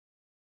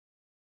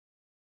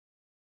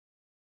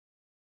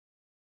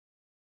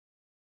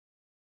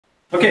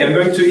Okay, I'm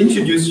going to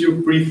introduce you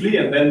briefly,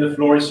 and then the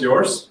floor is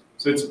yours.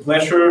 So it's a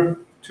pleasure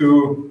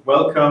to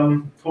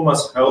welcome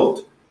Thomas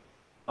Höllt.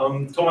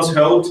 Thomas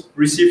Höllt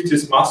received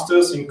his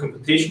master's in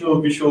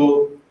computational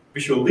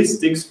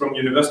visualistics from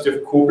University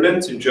of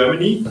Koblenz in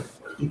Germany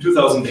in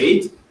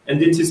 2008, and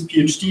did his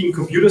PhD in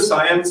computer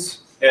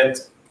science at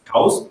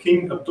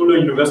King Abdullah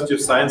University of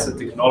Science and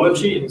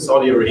Technology in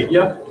Saudi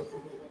Arabia.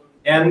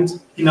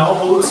 And he now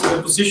holds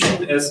a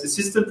position as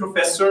assistant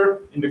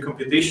professor in the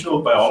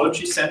Computational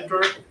Biology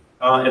Center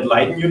at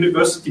Leiden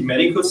University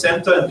Medical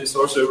Center, and is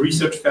also a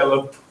research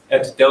fellow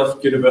at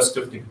Delft University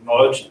of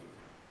Technology.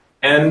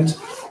 And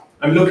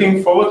I'm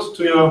looking forward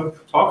to your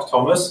talk,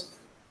 Thomas.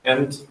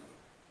 And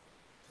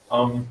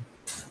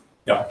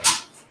yeah.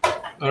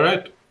 All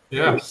right.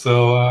 Yeah.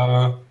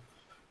 So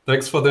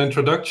thanks for the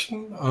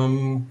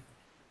introduction.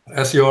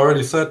 As you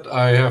already said,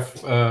 I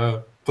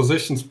have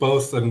positions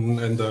both in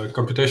the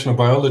Computational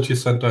Biology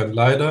Center in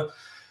Leiden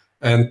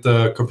and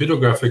the Computer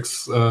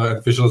Graphics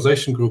and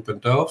Visualization Group in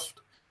Delft.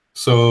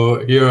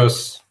 So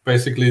here's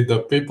basically the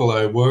people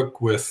I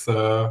work with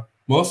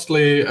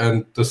mostly,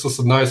 and this is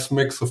a nice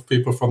mix of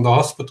people from the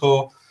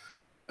hospital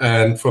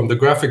and from the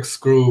graphics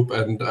group.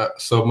 And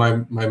so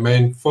my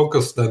main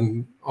focus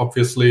then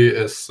obviously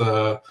is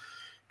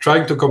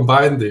trying to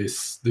combine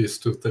these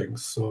two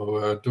things.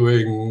 So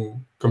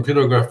doing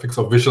computer graphics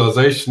or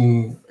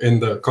visualization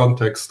in the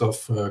context of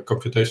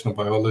computational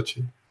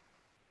biology.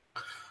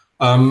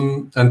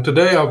 And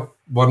today I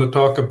want to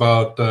talk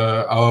about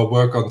our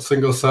work on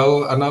single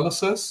cell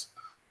analysis.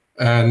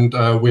 And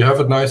we have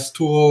a nice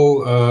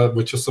tool,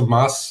 which is a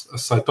mass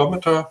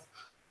cytometer.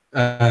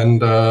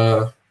 And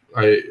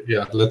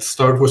let's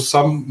start with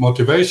some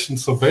motivation.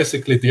 So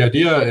basically the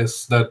idea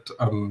is that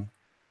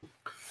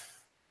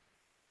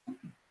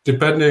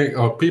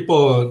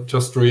people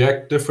just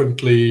react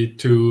differently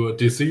to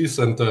disease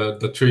and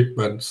the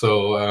treatment.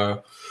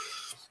 So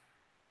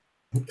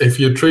if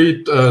you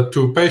treat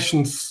two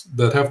patients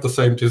that have the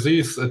same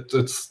disease,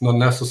 it's not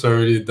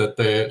necessarily that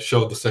they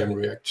show the same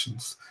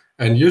reactions.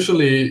 And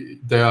usually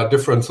there are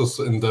differences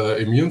in the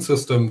immune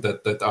system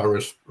that are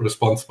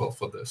responsible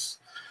for this.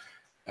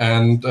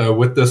 And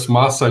with this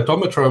mass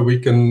cytometer, we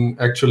can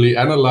actually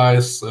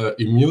analyze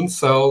immune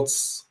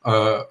cells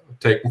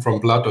taken from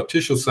blood or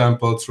tissue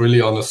samples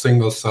really on a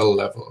single cell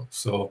level.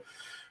 So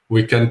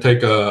we can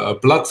take a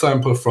blood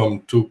sample from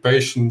two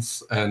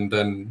patients and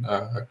then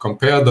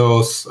compare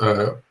those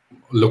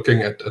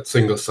looking at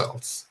single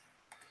cells.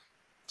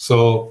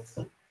 So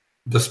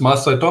this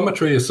mass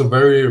cytometry is a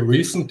very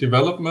recent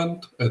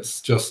development.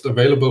 It's just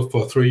available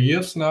for 3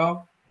 years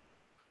now.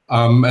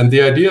 And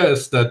the idea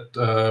is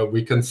that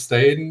we can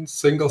stain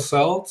single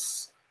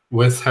cells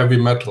with heavy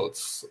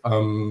metals.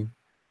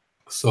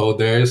 So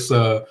there is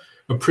a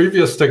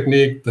previous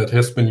technique that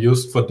has been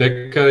used for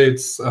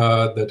decades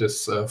that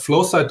is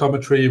flow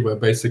cytometry, where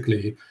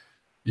basically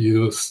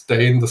you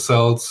stain the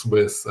cells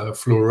with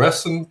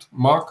fluorescent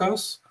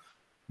markers.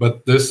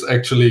 But this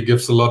actually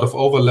gives a lot of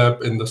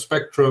overlap in the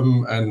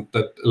spectrum, and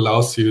that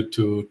allows you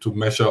to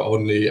measure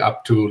only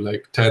up to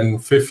like 10,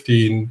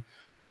 15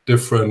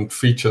 different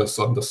features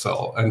on the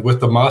cell. And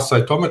with the mass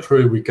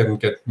cytometry, we can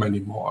get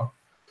many more.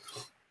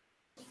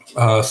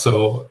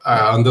 So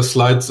on the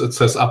slides, it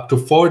says up to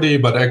 40,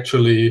 but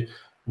actually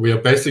we are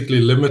basically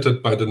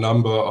limited by the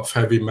number of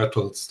heavy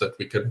metals that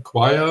we can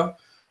acquire.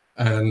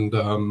 And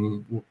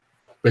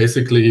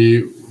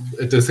basically,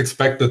 it is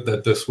expected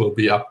that this will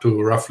be up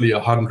to roughly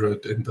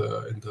 100 in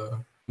the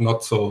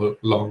not so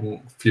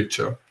long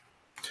future.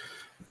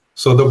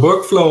 So the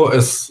workflow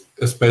is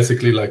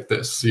basically like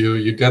this.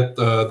 You get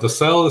the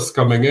cell is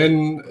coming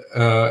in.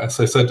 As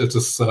I said, it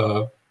is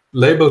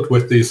labeled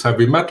with these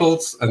heavy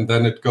metals, and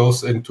then it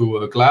goes into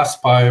a glass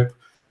pipe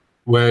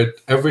where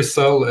every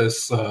cell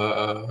is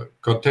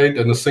contained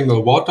in a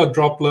single water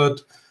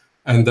droplet,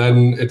 and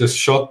then it is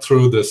shot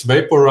through this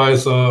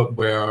vaporizer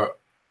where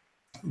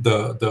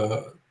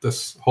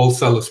this whole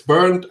cell is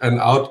burned, and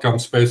out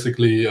comes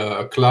basically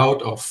a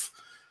cloud of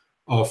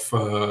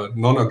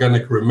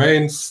non-organic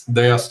remains.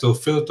 They are still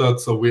filtered,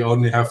 so we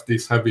only have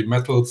these heavy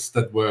metals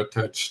that were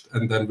attached,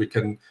 and then we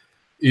can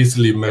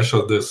easily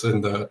measure this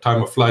in the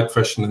time-of-flight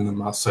fashion in the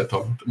mass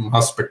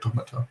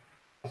spectrometer.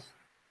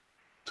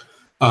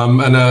 On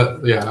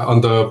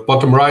the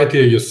bottom right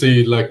here, you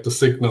see like the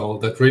signal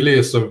that really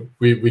is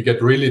we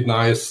get really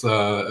nice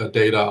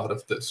data out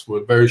of this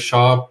with very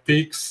sharp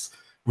peaks,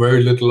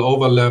 very little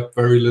overlap,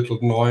 very little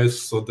noise.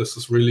 So this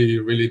is really,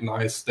 really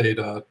nice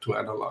data to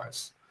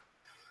analyze.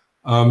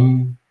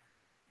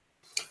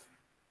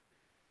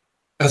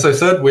 As I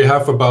said, we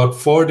have about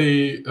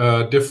 40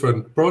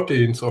 different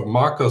proteins or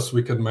markers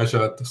we can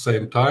measure at the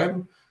same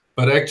time.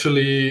 But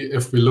actually,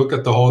 if we look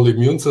at the whole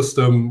immune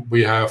system,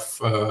 we have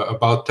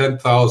about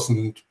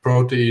 10,000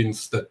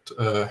 proteins that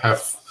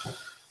have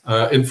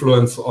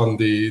influence on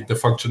the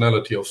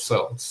functionality of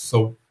cells.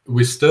 So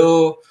we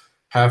still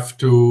have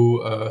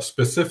to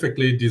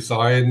specifically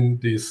design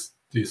these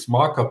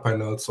marker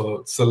panels,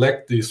 so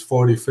select these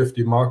 40,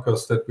 50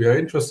 markers that we are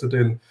interested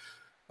in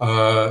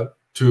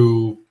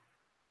to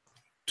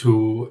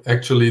to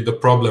actually the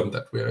problem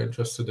that we are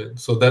interested in.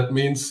 So that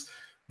means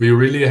we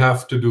really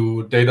have to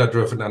do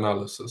data-driven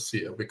analysis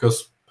here,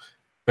 because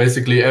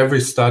basically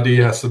every study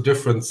has a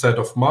different set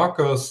of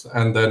markers,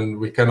 and then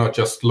we cannot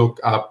just look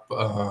up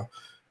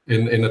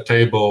in a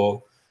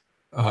table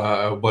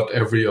what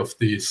every of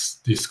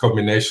these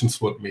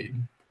combinations would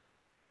mean.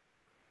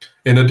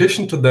 In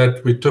addition to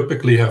that, we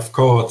typically have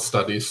cohort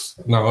studies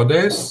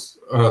nowadays.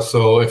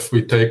 So if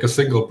we take a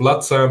single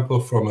blood sample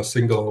from a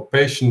single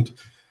patient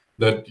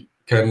that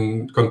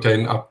can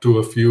contain up to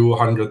a few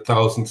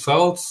 100,000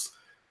 cells,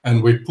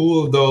 and we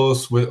pool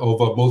those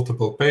over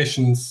multiple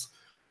patients,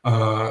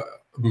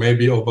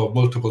 maybe over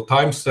multiple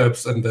time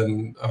steps, and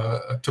then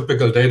a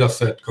typical data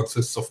set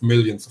consists of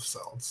millions of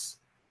cells.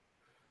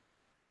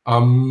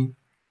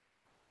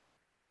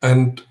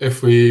 And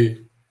if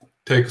we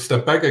take a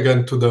step back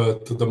again to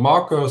the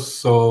markers,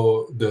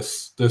 so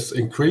this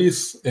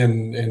increase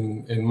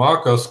in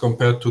markers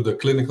compared to the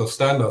clinical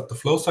standard, the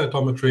flow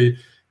cytometry,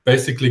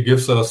 basically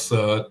gives us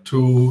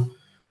two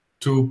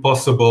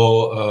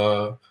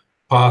possible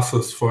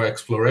paths for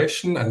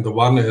exploration. And the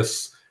one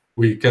is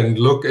we can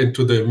look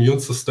into the immune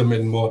system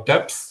in more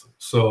depth.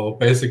 So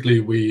basically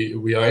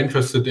we are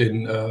interested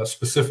in a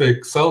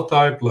specific cell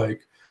type,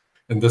 like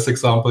in this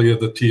example here,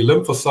 the T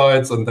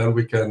lymphocytes, and then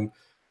we can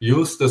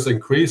use this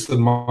increase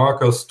in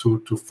markers to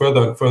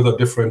further and further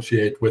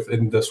differentiate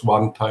within this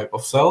one type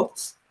of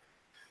cells.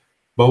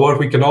 But what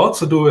we can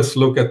also do is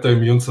look at the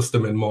immune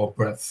system in more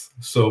breadth.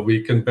 So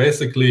we can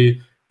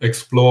basically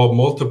explore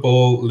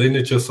multiple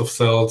lineages of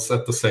cells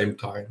at the same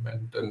time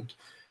and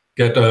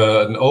get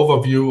an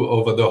overview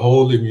over the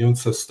whole immune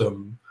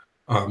system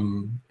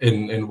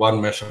in one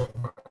measurement.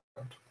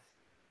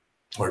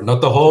 Or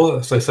not the whole,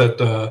 as I said,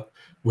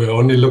 we're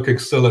only looking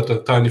still at a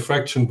tiny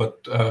fraction,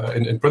 but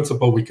in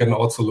principle, we can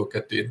also look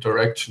at the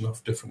interaction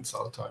of different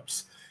cell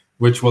types,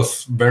 which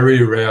was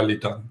very rarely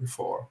done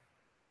before.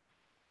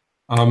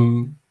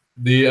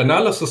 The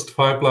analysis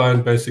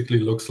pipeline basically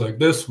looks like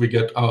this. We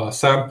get our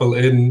sample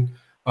in,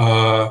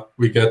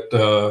 we get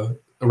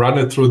run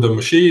it through the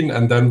machine,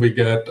 and then we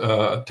get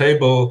a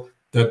table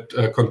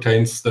that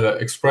contains the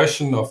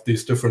expression of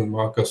these different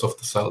markers of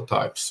the cell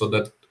types. So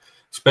that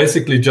it's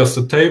basically just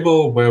a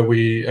table where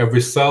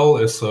every cell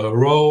is a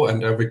row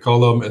and every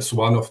column is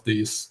one of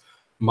these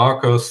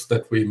markers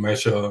that we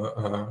measure,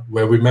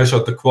 where we measure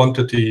the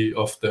quantity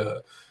of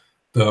the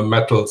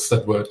metals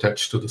that were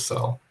attached to the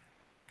cell.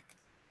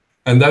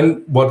 And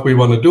then what we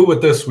want to do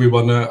with this, we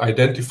want to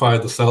identify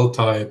the cell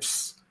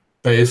types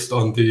based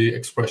on the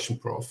expression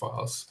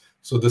profiles.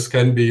 So this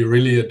can be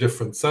really a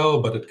different cell,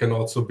 but it can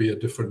also be a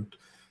different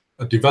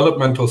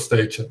developmental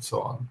stage and so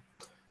on.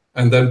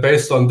 And then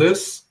based on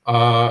this,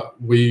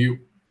 we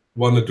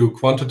want to do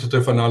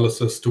quantitative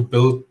analysis to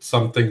build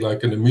something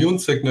like an immune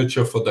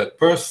signature for that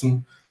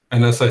person.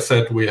 And as I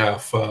said, we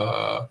have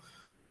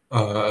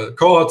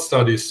cohort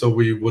studies, so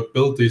we would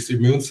build these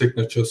immune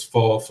signatures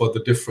for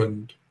the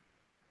different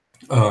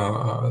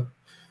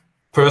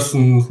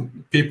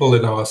people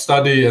in our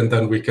study, and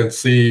then we can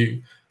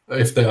see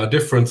if there are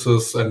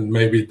differences, and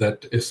maybe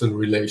that is in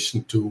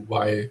relation to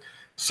why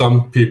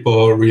some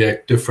people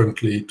react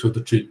differently to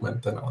the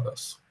treatment than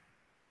others.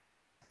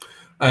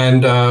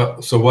 And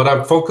so what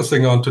I'm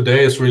focusing on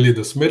today is really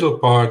this middle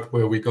part,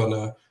 where we're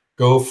gonna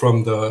go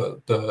from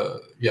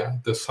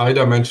this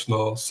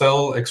high-dimensional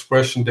cell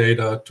expression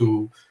data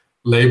to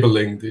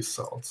labeling these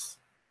cells.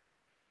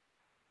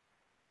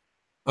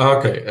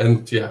 Okay,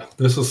 and yeah,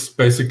 this is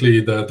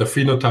basically the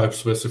phenotype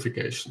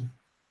specification.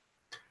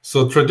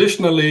 So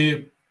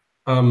traditionally,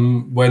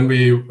 when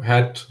we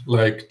had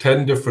like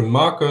 10 different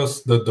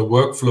markers, the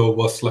workflow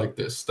was like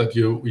this, that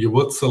you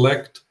would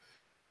select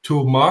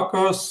 2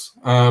 markers,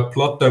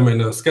 plot them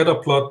in a scatter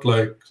plot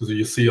like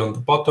you see on the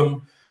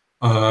bottom,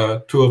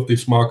 2 of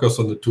these markers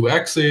on the 2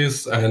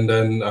 axes, and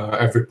then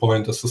every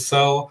point is a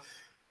cell.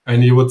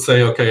 And you would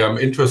say, okay, I'm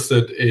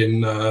interested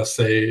in,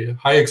 say,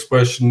 high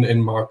expression in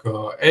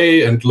marker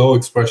A and low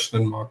expression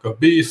in marker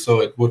B. So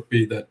it would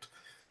be that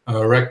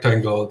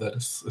rectangle that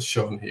is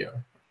shown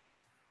here.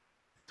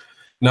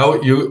 Now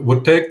you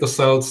would take the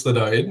cells that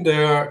are in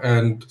there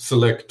and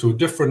select 2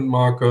 different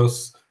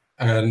markers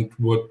and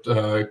would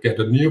get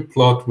a new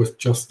plot with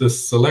just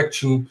this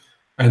selection.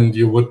 And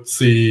you would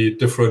see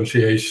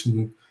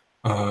differentiation.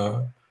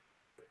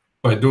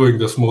 By doing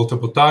this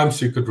multiple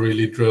times, you could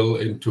really drill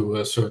into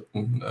a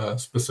certain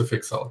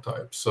specific cell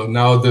type. So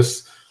now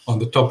this, on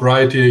the top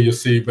right here, you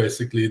see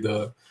basically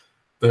the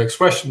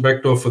expression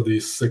vector for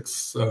these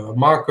 6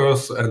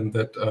 markers, and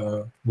that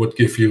would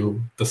give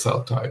you the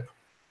cell type.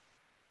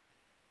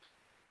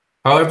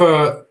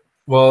 However,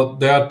 well,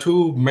 there are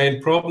 2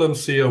 main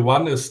problems here.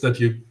 One is that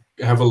you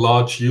have a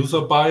large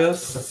user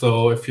bias.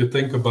 So if you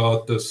think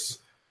about this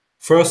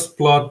first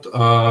plot,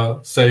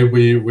 say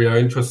we are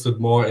interested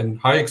more in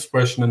high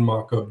expression in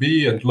marker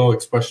B and low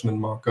expression in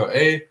marker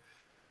A.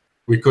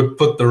 We could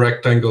put the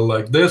rectangle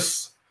like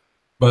this,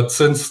 but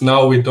since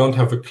now we don't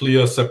have a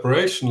clear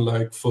separation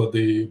like for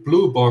the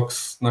blue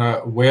box,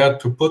 now where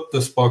to put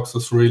this box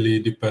is really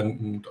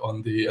dependent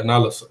on the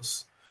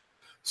analysis.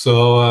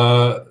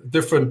 So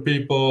different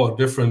people or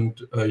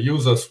different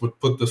users would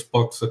put this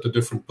box at a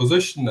different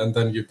position, and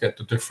then you get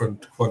a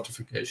different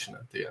quantification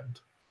at the end.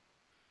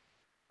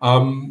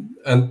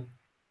 And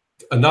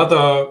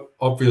another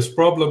obvious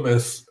problem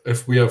is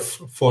if we have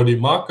 4D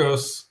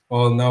markers,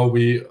 well, now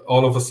we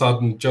all of a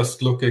sudden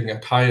just looking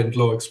at high and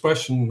low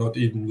expression, not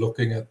even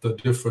looking at the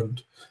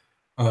different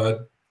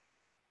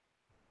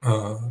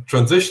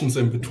transitions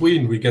in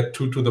between, we get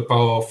 2 to the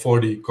power of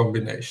 4D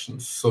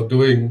combinations. So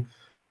doing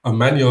a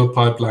manual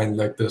pipeline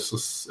like this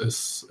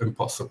is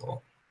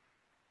impossible.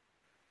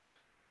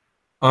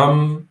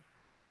 And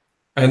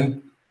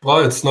well,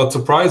 it's not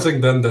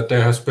surprising then that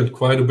there has been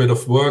quite a bit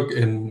of work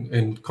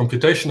in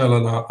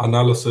computational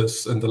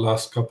analysis in the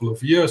last couple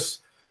of years.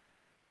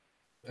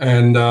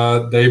 And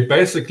they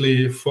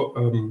basically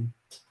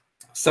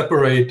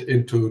separate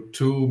into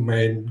 2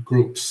 main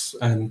groups.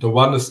 And the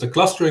one is the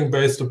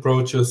clustering-based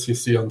approaches. You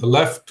see on the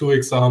left 2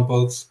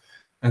 examples.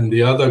 And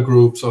the other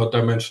groups are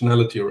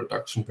dimensionality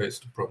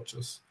reduction-based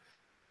approaches.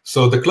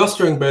 So the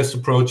clustering-based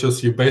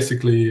approaches, you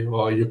basically,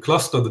 or you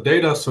cluster the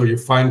data, so you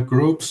find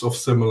groups of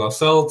similar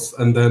cells,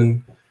 and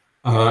then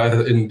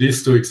in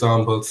these 2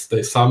 examples,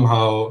 they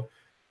somehow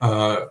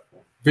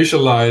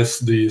visualize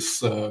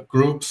these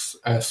groups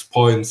as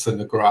points in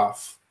the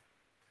graph.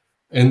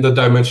 In the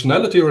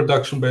dimensionality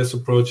reduction-based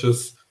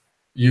approaches,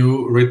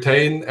 you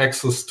retain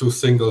access to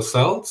single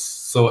cells.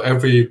 So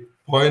every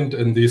point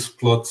in these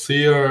plots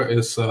here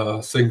is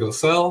a single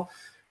cell,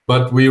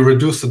 but we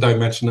reduce the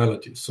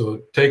dimensionality.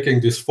 So taking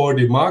these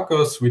 4D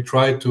markers, we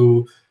try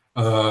to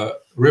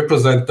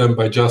represent them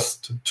by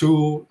just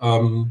 2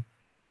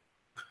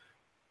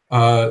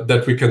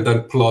 that we can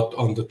then plot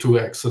on the 2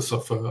 axes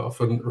of a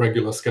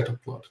regular scatter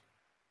plot.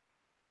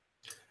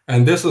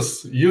 And this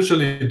is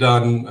usually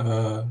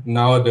done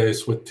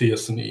nowadays with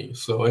t-SNE.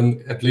 So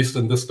at least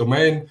in this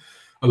domain,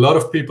 a lot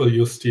of people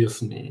use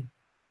t-SNE.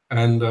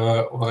 And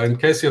well, in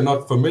case you're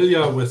not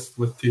familiar with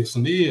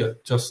t-SNE, I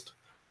just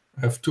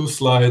have 2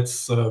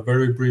 slides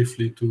very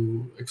briefly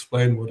to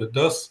explain what it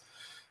does.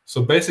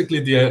 So basically,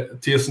 the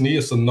t-SNE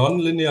is a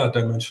nonlinear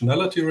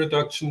dimensionality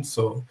reduction.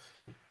 So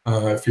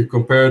if you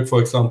compare it,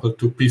 for example,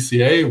 to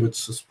PCA,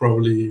 which is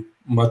probably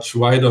much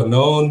wider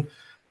known,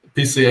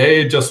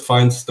 PCA just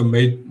finds the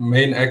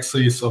main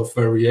axes of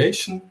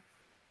variation.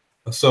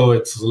 So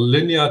it's a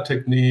linear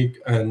technique,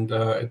 and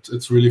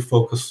it's really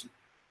focused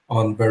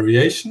on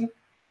variation.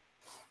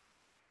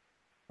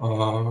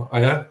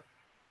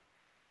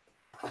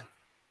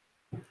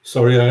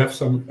 Sorry, I have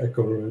some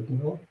echo right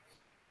now.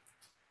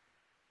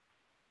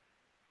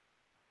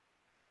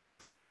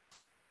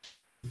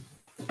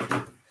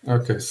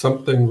 Okay,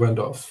 something went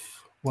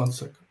off. 1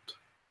 second.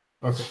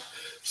 Okay,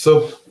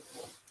 so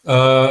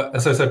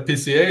as I said,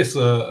 PCA is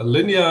a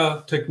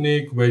linear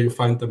technique where you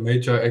find the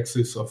major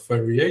axis of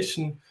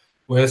variation,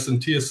 whereas in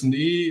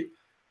t-SNE,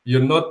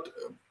 you're not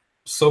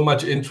so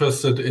much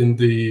interested in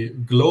the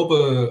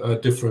global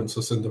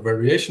differences in the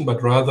variation,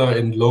 but rather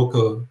in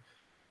local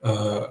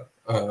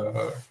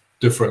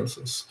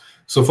differences.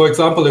 So for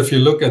example, if you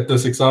look at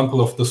this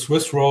example of the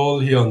Swiss roll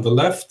here on the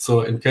left,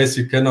 so in case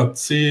you cannot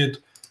see it,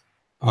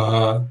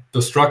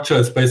 the structure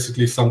is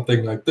basically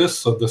something like this.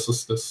 So this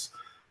is this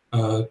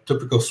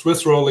typical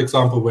Swiss roll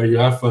example where you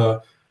have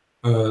a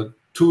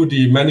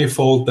 2D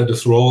manifold that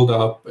is rolled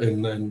up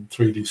in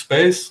 3D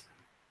space.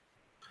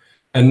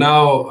 And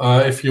now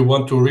if you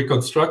want to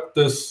reconstruct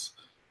this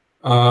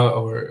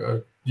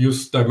or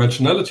use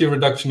dimensionality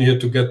reduction here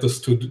to get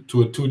this to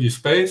a 2D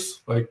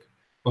space, like,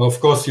 well,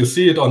 of course, you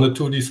see it on a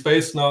 2D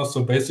space now.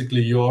 So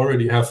basically, you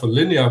already have a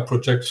linear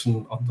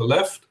projection on the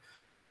left.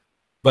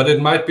 But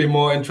it might be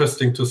more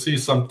interesting to see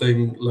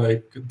something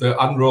like the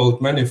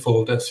unrolled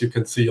manifold, as you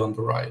can see on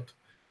the right.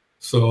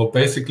 So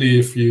basically,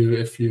 if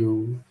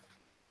you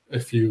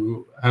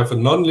have a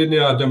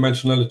nonlinear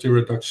dimensionality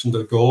reduction,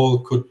 the goal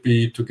could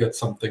be to get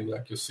something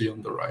like you see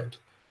on the right.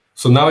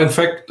 So now, in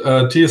fact,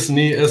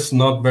 t-SNE is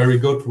not very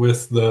good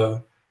with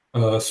the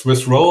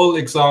Swiss roll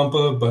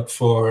example, but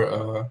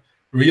for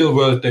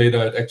real-world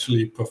data, it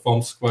actually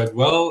performs quite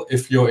well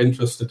if you're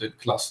interested in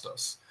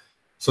clusters.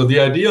 So the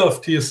idea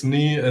of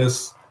t-SNE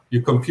is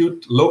you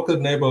compute local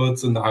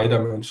neighborhoods in the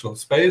high-dimensional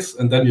space,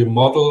 and then you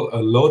model a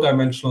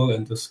low-dimensional,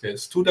 in this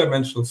case,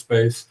 2-dimensional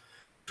space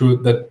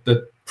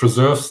that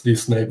preserves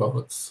these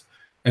neighborhoods.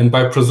 And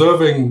by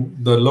preserving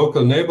the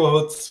local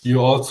neighborhoods,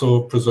 you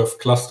also preserve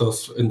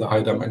clusters in the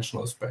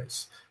high-dimensional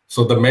space.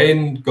 So the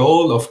main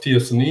goal of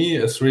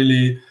t-SNE is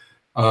really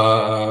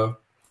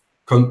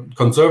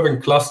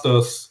conserving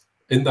clusters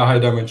in the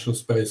high-dimensional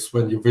space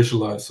when you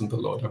visualize in the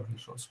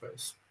low-dimensional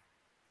space.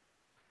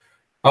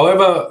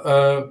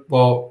 However,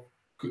 well,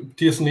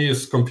 t-SNE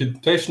is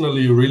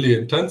computationally really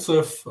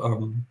intensive,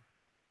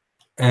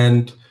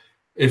 and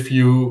if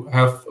you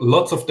have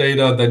lots of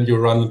data, then you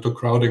run into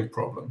crowding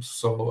problems.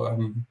 So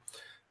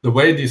the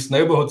way these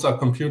neighborhoods are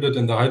computed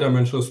in the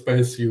high-dimensional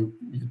space, you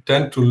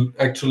tend to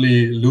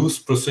actually lose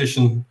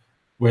precision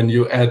when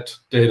you add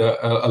data,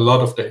 a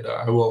lot of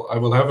data. I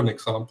will have an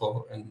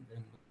example in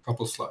a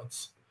couple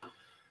slides.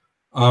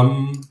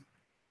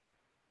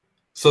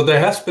 So there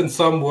has been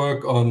some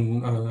work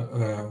on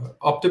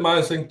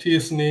optimizing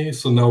t-SNE.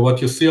 So now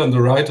what you see on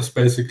the right is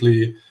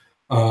basically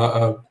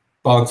a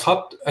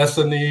Barnes-Höllt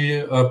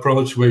SNE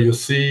approach, where you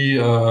see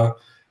the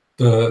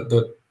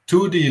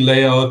 2D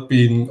layout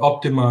being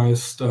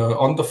optimized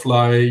on the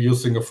fly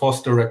using a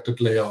force-directed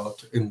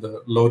layout in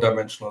the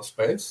low-dimensional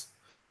space.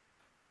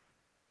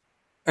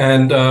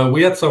 And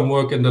we had some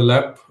work in the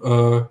lab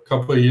a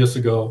couple of years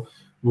ago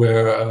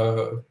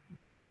where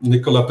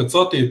Nicola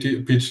Pezzotti,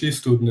 a PhD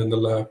student in the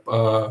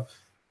lab,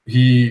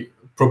 he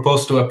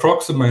proposed to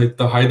approximate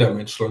the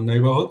high-dimensional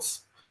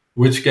neighborhoods,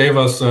 which gave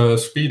us a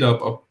speed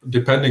up,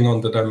 depending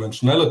on the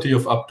dimensionality,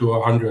 of up to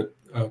 100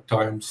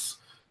 times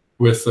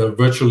with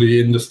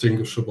virtually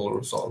indistinguishable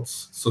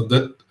results. So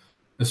that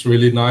is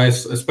really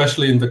nice,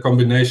 especially in the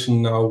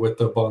combination now with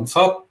the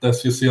Barnes-Höllt.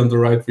 As you see on the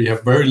right, we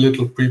have very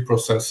little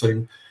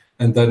pre-processing,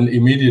 and then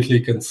immediately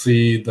can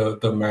see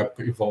the map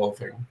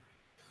evolving.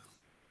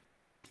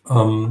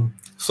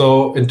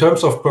 So in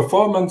terms of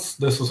performance,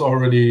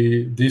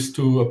 these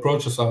two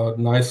approaches are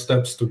nice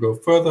steps to go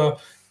further.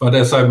 But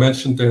as I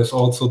mentioned, there's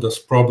also this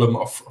problem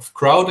of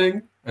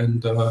crowding.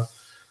 And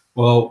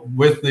well,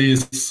 with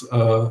these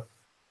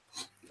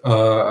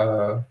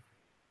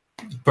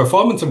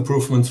performance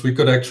improvements, we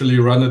could actually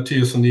run a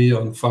t-SNE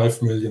on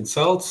 5 million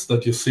cells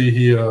that you see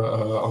here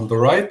on the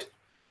right.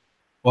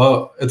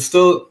 Well, it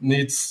still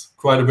needs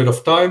quite a bit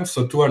of time,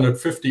 so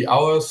 250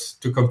 hours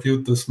to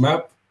compute this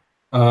map.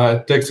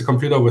 It takes a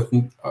computer with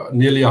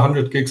nearly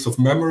 100 gigs of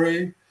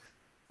memory.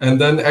 And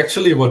then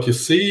actually what you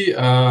see,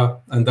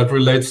 and that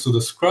relates to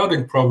this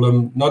crowding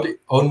problem, not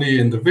only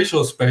in the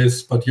visual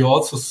space, but you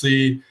also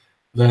see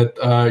that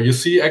you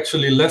see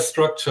actually less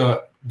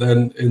structure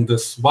than in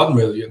this 1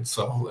 million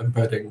cell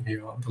embedding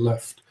here on the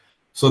left.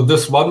 So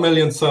this 1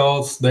 million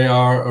cells, they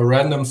are a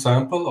random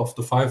sample of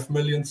the 5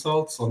 million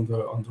cells on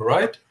the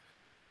right.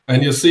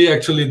 And you see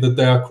actually that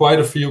there are quite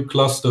a few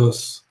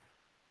clusters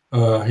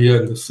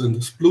here in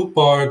this blue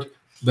part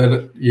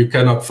that you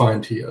cannot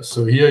find here.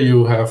 So here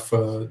you have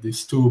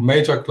these two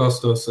major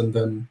clusters and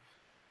then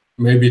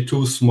maybe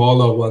two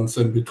smaller ones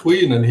in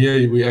between. And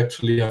here we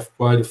actually have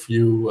quite a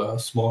few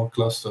small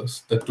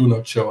clusters that do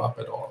not show up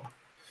at all.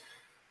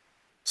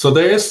 So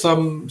there is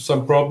some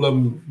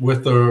problem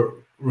with the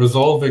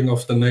resolving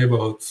of the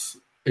neighborhoods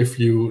if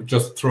you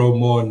just throw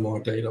more and more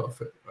data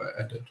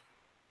at it.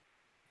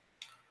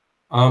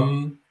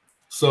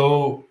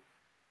 So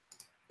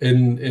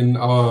in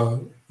our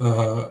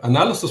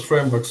analysis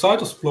framework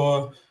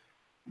CytoExplore,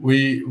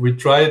 we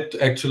tried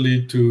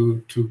actually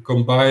to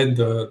combine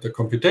the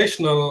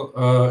computational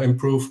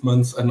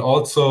improvements and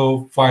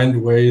also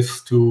find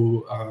ways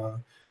to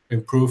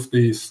improve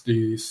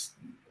these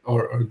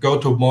or go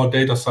to more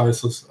data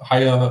sizes,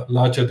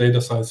 larger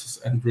data sizes,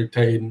 and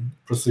retain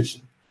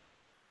precision.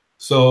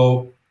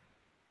 So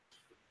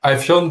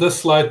I've shown this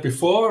slide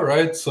before,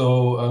 right?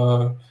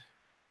 So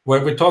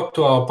when we talked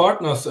to our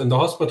partners in the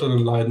hospital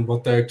in Leiden,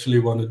 what they actually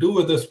want to do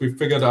with this, we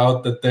figured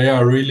out that they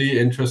are really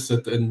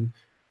interested in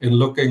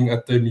looking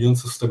at the immune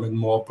system in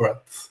more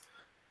breadth.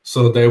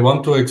 So they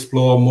want to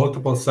explore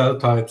multiple cell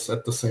types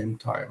at the same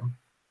time.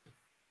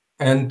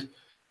 And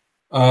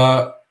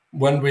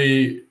when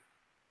we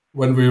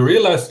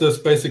realized this,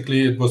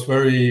 basically, it was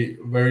very,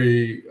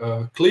 very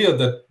clear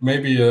that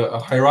maybe a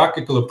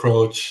hierarchical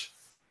approach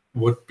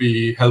would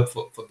be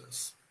helpful for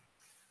this.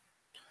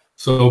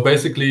 So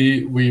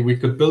basically, we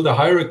could build a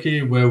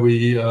hierarchy where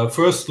we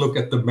first look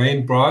at the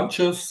main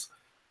branches,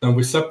 then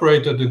we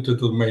separate it into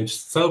the main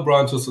cell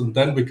branches, and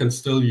then we can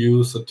still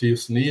use a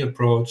t-SNE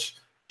approach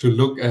to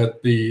look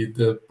at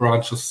the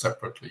branches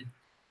separately.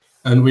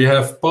 And we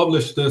have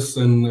published this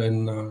in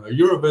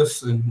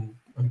Eurovis in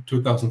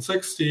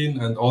 2016,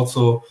 and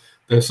also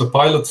there's a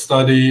pilot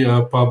study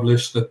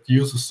published that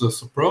uses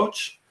this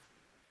approach.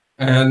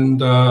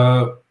 And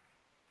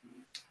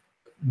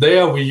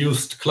there we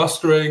used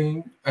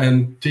clustering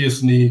and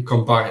t-SNE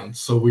combined.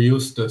 So we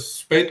used the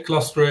spade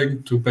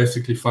clustering to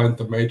basically find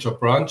the major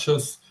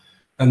branches.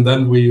 And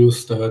then we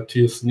used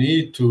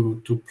t-SNE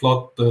to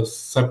plot the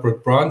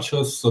separate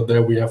branches. So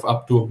there we have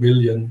up to 1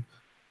 million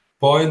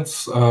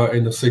points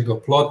in a single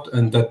plot,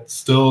 and that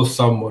still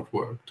somewhat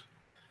worked.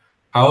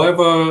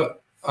 However,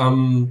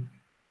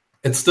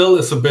 it still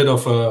is a bit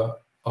of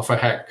a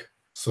hack,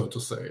 so to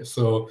say.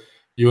 So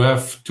you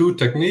have two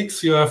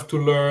techniques you have to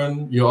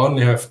learn. You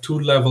only have 2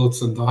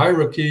 levels in the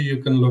hierarchy you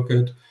can look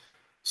at.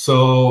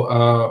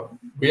 So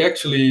we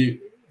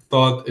actually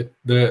thought it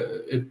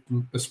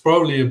is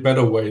probably a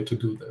better way to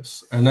do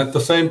this. And at the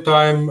same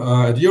time,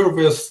 at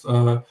Eurovis,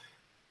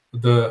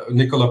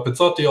 Nicola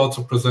Pezzotti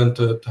also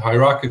presented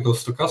hierarchical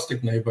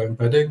stochastic neighbor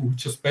embedding,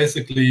 which is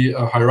basically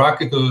a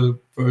hierarchical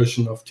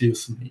version of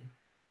t-SNE.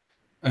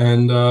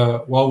 And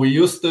while we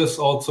used this,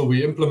 also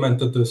we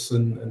implemented this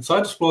in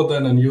CytoExplore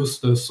then and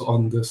used this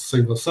on this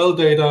single cell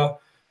data.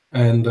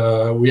 And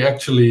we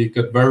actually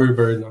get very,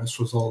 very nice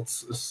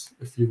results,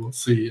 if you will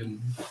see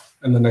in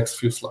the next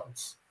few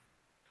slides.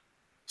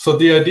 So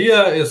the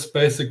idea is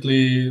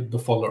basically the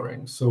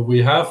following. So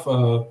we have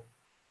a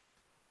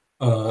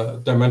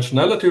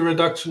dimensionality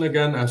reduction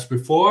again as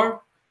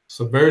before.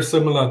 So very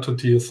similar to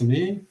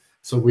t-SNE.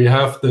 So we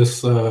have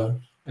this,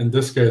 in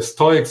this case,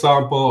 toy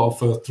example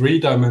of a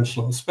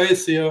 3-dimensional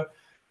space here,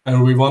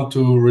 and we want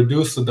to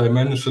reduce the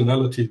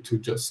dimensionality to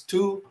just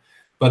 2.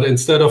 But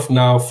instead of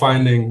now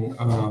finding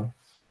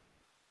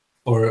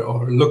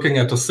or looking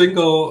at a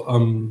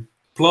single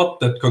plot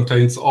that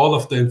contains all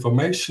of the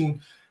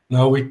information,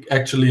 now we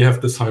actually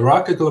have this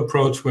hierarchical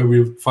approach where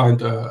we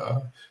find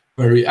a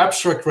very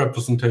abstract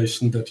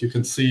representation that you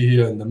can see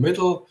here in the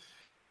middle,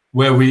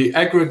 where we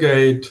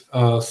aggregate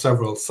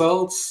several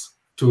cells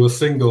to a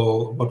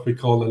single, what we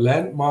call a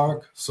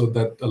landmark, so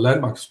that a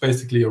landmark is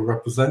basically a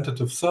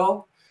representative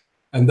cell.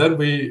 And then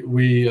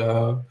we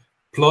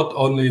plot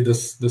only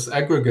this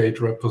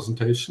aggregate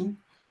representation.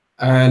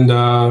 And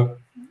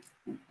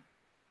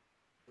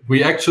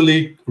we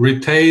actually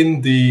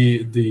retain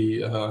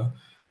the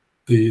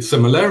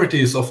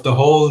similarities of the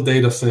whole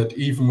data set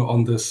even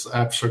on this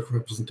abstract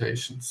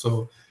representation.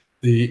 So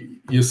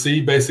you see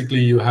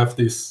basically you have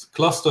these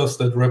clusters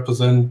that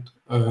represent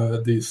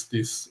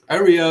these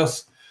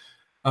areas,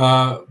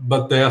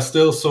 but they are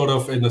still sort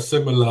of in a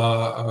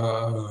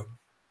similar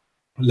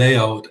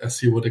layout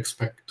as you would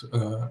expect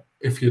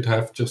if you'd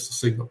have just a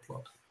single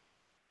plot.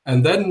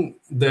 And then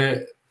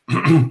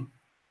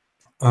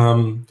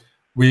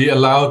we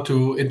allow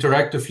to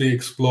interactively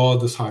explore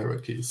this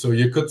hierarchy. So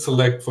you could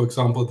select, for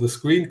example, this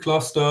green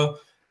cluster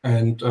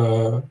and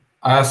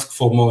ask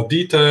for more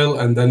detail,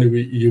 and then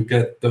you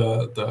get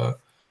the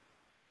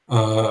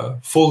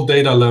full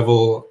data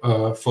level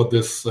for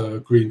this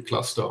green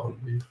cluster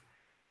only.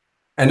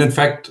 And in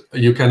fact,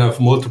 you can have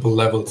multiple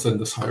levels in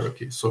this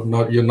hierarchy. So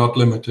you're not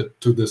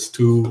limited to these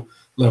 2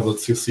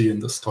 levels you see in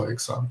this toy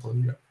example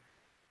here.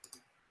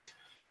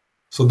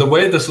 So the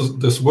way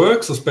this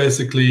works is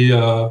basically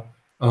a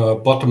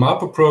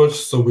bottom-up approach.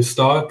 So we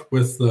start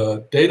with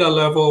the data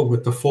level,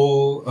 with the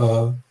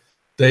full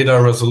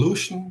data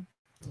resolution.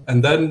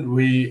 And then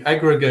we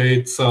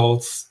aggregate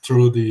cells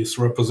through these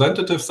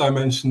representative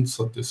dimensions.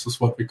 So this is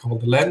what we call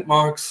the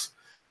landmarks.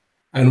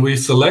 And we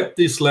select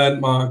these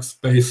landmarks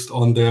based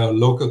on their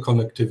local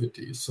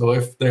connectivity. So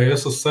if there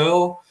is a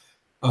cell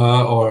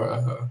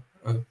or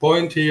a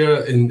point here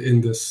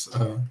in this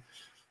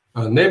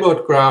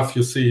neighborhood graph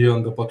you see here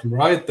on the bottom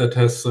right that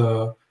has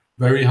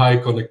very high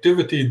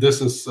connectivity, this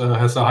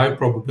has a high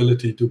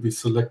probability to be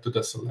selected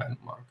as a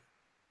landmark.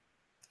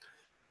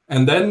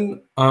 And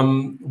then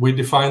we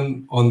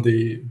define on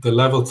the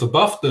levels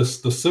above this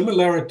the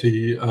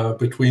similarity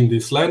between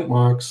these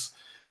landmarks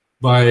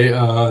by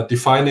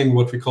defining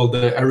what we call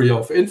the area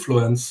of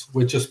influence,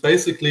 which is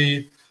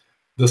basically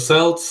the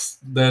cells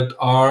that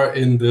are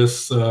in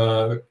this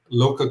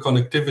local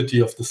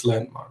connectivity of these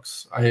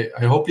landmarks.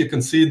 I hope you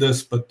can see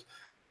this, but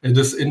it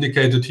is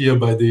indicated here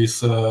by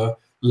these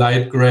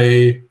light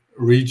gray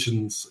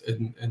regions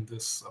in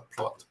this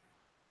plot.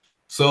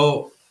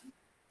 So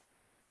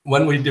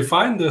when we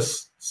define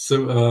this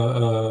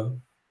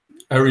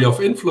area of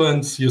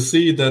influence, you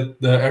see that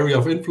the area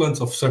of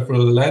influence of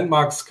several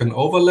landmarks can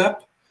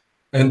overlap.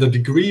 And the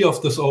degree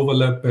of this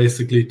overlap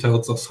basically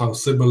tells us how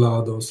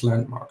similar those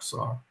landmarks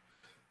are.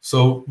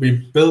 So we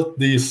built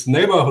these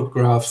neighborhood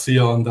graphs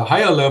here on the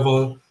higher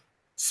level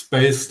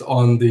based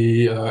on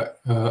the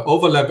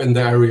overlap in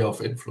the area of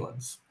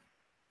influence.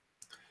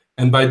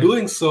 And by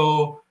doing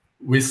so,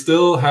 we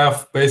still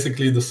have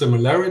basically the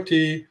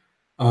similarity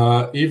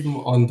even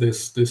on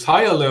these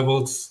higher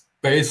levels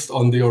based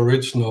on the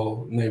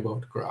original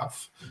neighborhood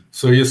graph.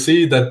 So you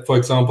see that, for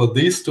example,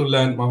 these 2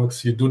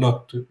 landmarks, you do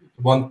not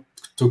want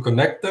to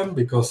connect them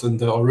because in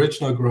the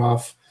original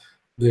graph,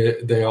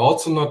 they are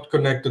also not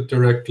connected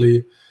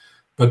directly.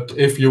 But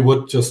if you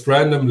would just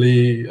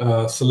randomly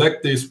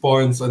select these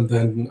points and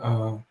then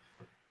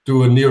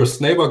do a nearest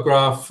neighbor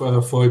graph,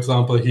 for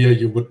example, here,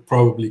 you would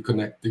probably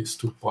connect these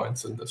 2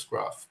 points in this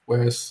graph.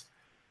 Whereas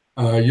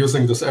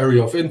using this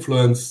area of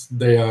influence,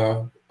 they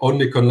are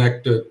only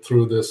connected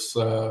through this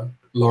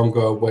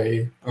longer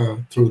way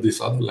through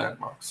these other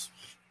landmarks.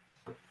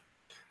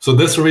 So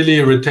this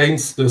really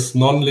retains this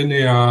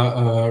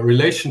nonlinear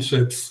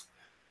relationships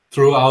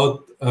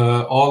throughout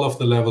all of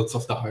the levels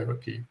of the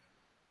hierarchy.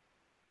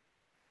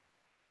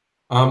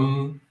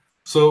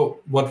 So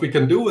what we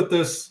can do with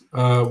this,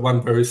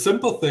 one very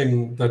simple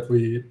thing that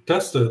we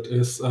tested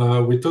is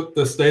we took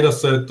this data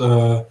set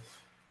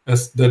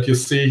that you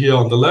see here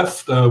on the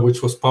left,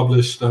 which was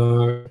published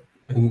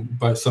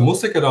by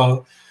Samusik et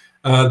al.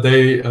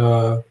 They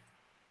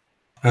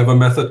have a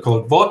method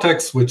called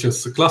Vortex, which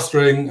is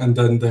clustering, and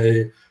then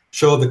they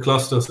show the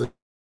clusters in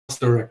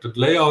directed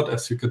layout,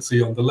 as you can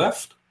see on the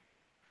left.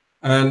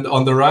 And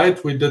on the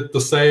right, we did the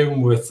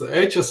same with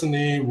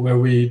HSNE, where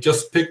we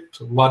just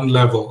picked one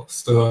level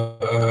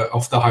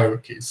of the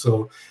hierarchy.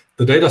 So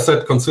the data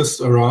set consists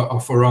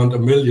of around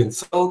 1 million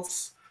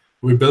cells.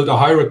 We built a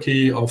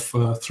hierarchy of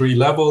 3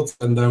 levels,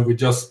 and then we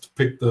just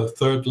picked the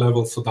 3rd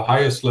level, so the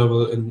highest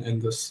level in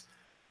this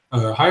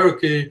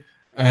hierarchy.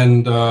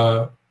 And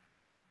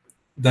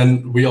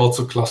then we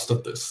also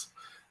clustered this.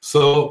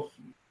 So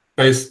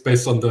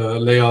based on the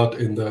layout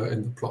in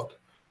the plot.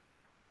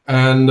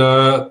 And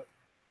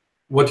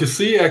what you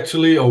see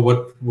actually, or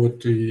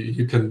what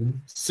you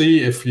can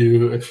see if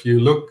you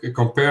look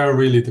compare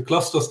really the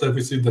clusters that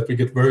we see, that we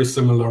get very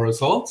similar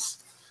results.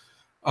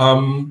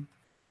 However,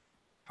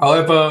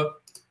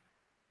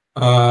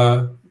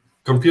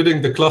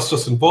 computing the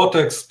clusters in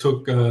Vortex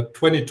took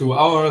 22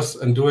 hours,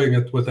 and doing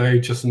it with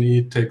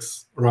HSNE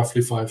takes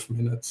roughly 5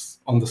 minutes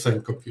on the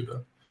same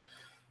computer.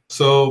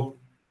 So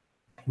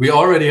we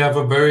already have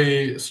a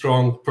very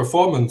strong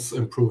performance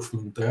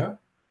improvement there.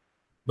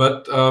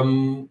 But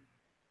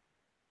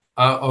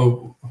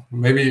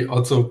maybe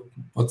also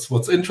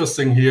what's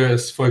interesting here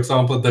is, for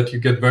example, that you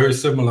get very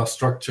similar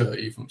structure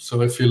even. So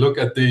if you look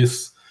at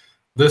this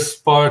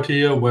part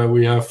here where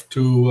we have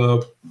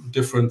two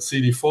different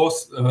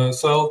CD4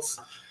 cells,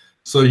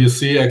 so you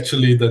see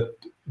actually that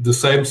the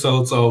same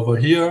cells are over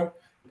here,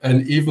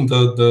 and even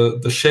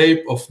the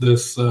shape of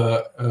this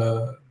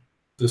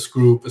this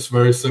group is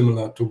very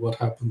similar to what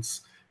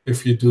happens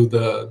if you do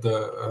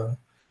the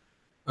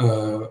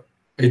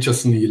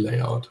HSNE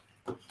layout.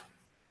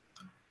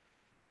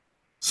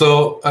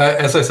 So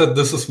as I said,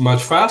 this is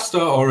much faster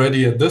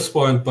already at this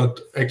point, but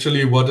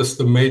actually what is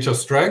the major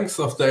strength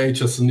of the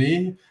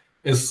HSNE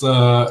is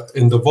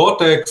in the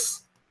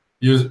Vortex,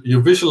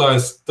 you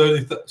visualize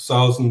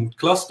 30,000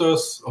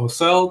 clusters or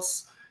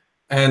cells,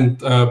 and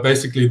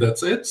basically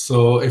that's it.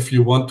 So if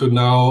you want to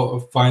now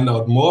find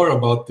out more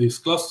about these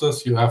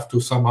clusters, you have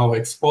to somehow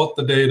export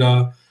the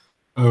data,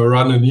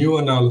 run a new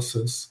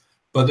analysis.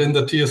 But in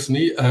the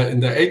t-SNE, in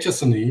the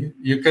HSNE,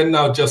 you can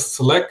now just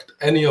select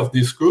any of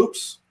these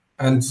groups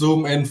and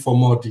zoom in for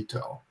more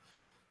detail.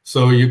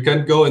 So you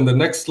can go in the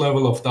next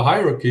level of the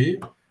hierarchy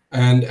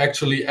and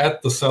actually add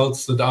the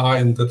cells that are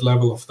in that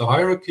level of the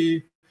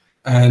hierarchy,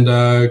 and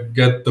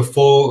get the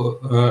full,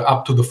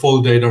 up to the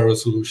full data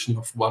resolution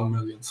of 1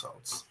 million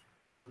cells.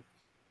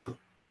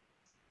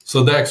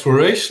 So the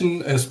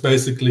exploration is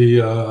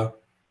basically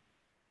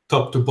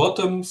top to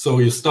bottom. So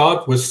you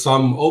start with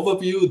some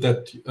overview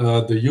that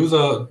the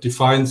user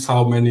defines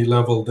how many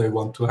levels they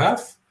want to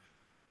have.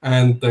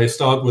 And they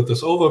start with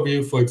this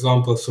overview, for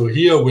example. So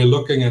here we're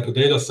looking at a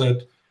data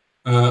set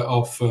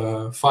of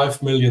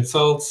 5 million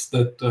cells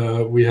that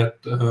we had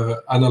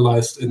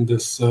analyzed in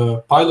this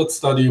pilot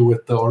study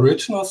with the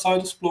original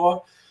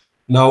CytoExplorer.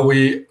 Now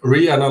we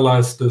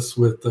reanalyze this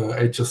with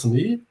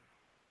HSNE.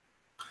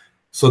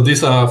 So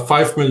these are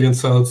 5 million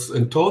cells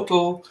in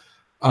total.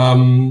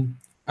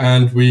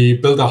 And we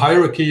build a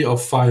hierarchy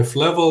of 5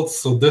 levels.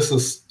 So this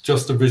is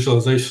just a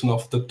visualization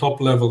of the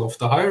top level of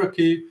the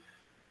hierarchy.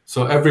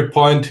 So every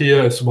point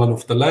here is one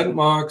of the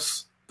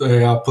landmarks.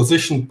 They are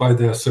positioned by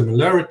their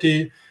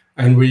similarity.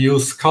 And we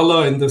use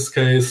color in this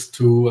case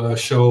to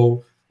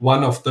show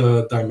one of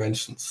the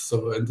dimensions.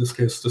 So in this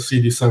case, the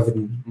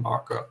CD7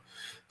 marker.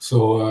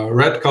 So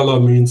red color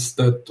means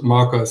that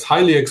marker is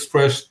highly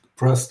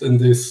expressed in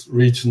these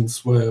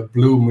regions, where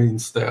blue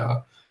means they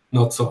are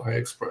not so high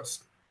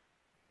expressed.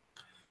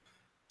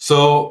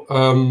 So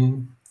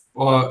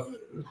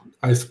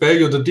I spare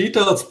you the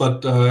details,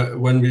 but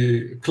when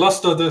we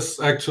cluster this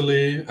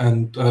actually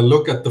and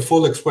look at the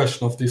full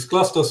expression of these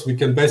clusters, we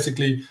can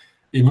basically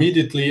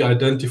immediately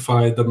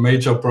identify the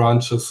major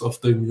branches of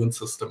the immune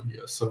system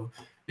here. So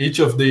each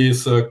of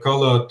these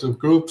colored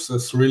groups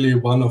is really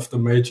one of the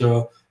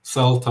major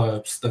cell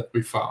types that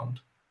we found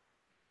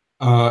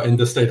in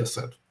this data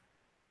set.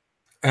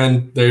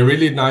 And they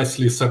really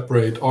nicely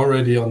separate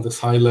already on this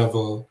high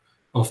level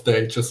of the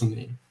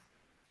HSNE.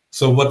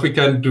 So what we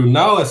can do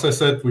now, as I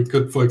said, we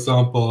could, for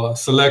example,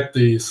 select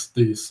these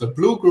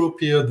blue group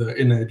here, the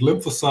innate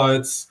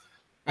lymphocytes,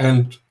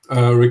 and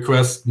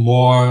request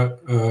more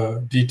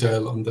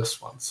detail on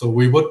this one. So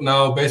we would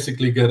now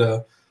basically get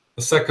a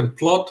second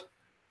plot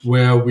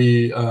where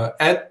we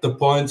add the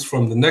points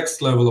from the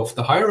next level of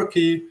the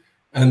hierarchy,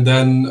 and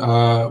then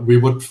we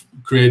would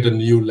create a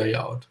new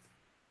layout.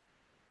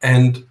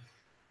 And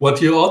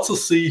what you also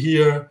see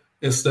here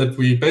is that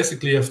we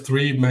basically have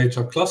 3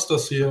 major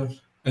clusters here,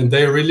 and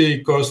they really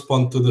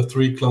correspond to the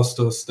 3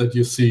 clusters that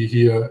you see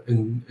here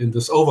in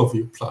this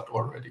overview plot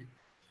already.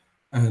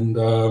 And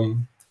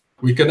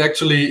we can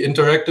actually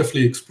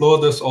interactively explore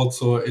this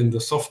also in the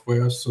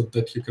software so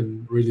that you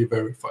can really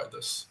verify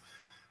this.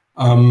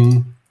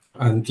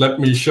 And let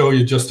me show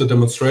you just a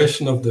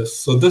demonstration of this.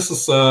 So this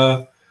is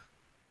our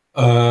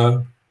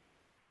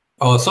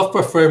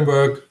software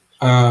framework.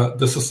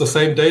 This is the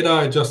same data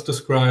I just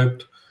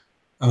described.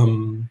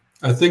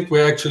 I think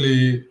we're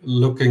actually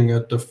looking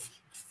at the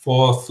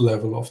 4th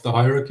level of the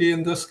hierarchy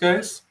in this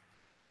case.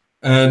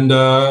 And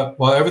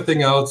while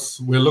everything else,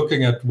 we're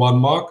looking at one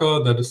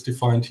marker that is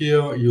defined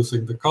here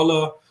using the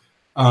color.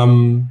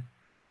 And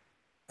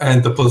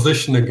the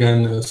position,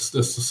 again, is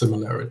the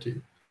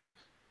similarity.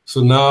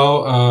 So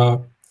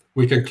now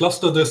we can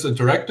cluster this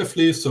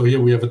interactively. So here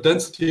we have a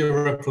density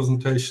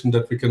representation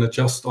that we can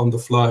adjust on the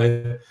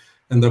fly.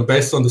 And then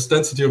based on this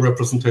density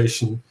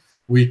representation,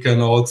 we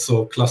can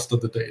also cluster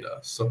the data.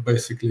 So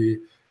basically,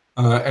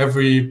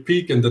 every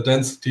peak in the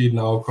density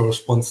now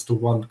corresponds to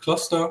one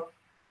cluster.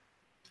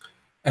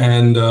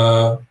 And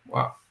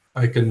well,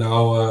 I can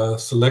now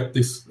select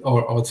these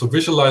or also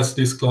visualize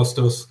these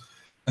clusters.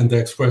 and the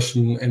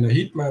expression in a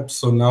heat map.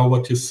 So now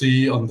what you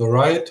see on the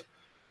right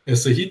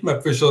is a heat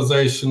map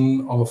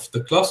visualization of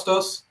the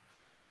clusters.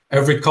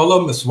 Every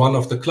column is one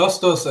of the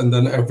clusters, and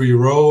then every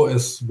row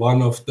is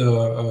one of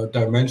the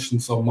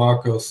dimensions or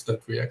markers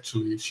that we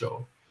actually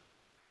show.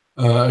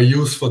 A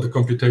use for the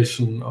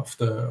computation of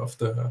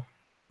the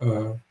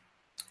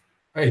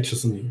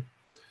HSNE.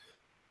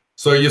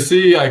 So you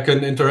see, I can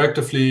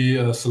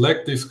interactively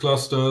select these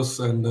clusters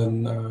and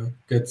then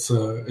get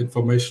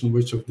information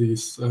which of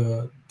these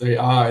they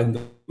are in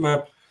the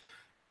map.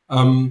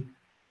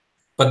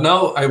 But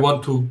now I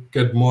want to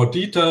get more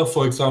detail,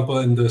 for example,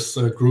 in this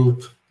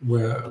group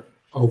where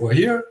over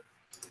here.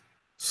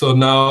 So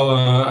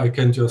now I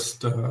can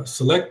just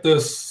select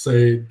this,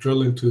 say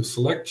drill into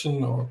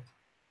selection or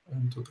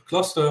into the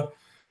cluster.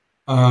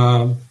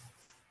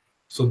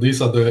 So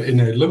these are the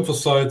innate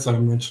lymphocytes I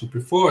mentioned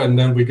before, and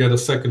then we get a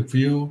second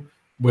view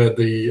where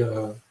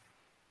the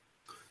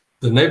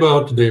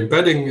neighborhood, the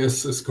embedding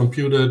is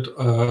computed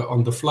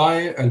on the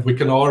fly, and we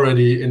can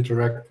already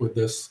interact with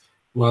this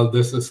while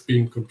this is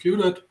being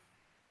computed.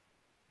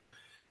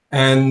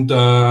 And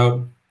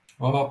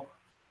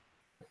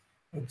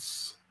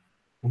let's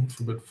move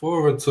a bit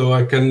forward. So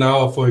I can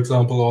now, for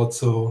example,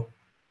 also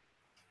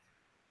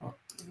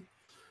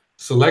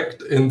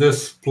select in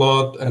this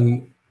plot,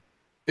 and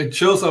it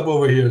shows up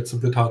over here. It's a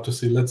bit hard to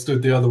see. Let's do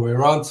it the other way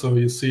around. So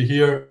you see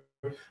here,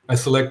 I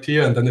select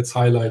here, and then it's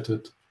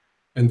highlighted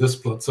in this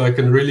plot. So I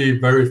can really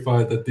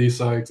verify that these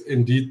are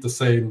indeed the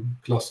same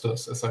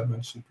clusters as I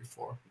mentioned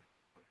before.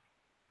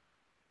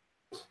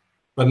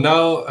 But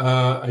now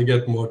I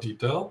get more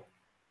detail.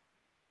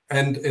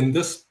 And in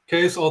this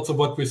case, also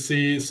what we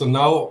see, so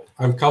now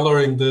I'm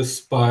coloring this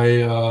by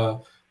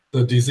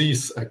the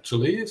disease,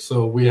 actually.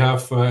 So we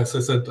have, as I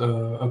said,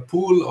 a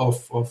pool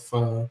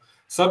of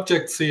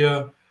subjects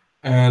here,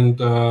 and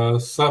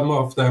some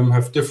of them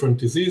have different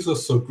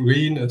diseases. So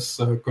green is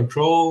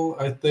control,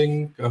 I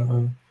think.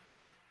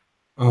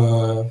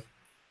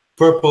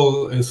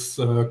 Purple is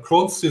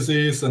Crohn's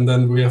disease, and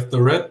then we have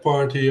the red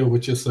part here,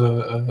 which is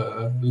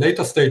a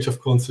later stage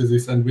of Crohn's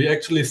disease. And we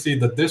actually see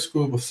that this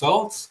group of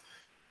cells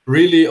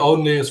really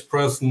only is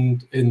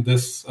present in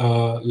this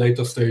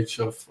later stage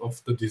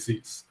of the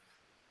disease.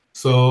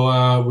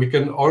 So we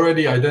can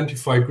already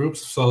identify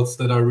groups of cells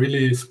that are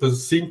really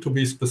seem to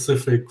be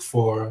specific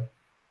for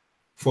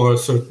a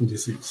certain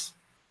disease.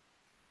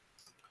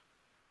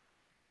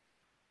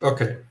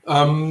 Okay.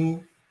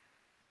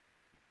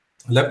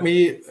 Let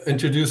me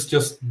introduce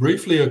just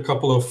briefly a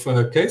couple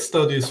of case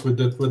studies we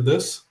did with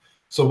this.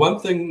 So one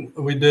thing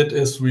we did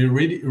is we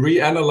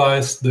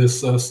reanalyzed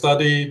this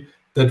study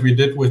that we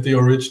did with the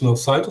original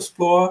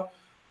CytoExplorer,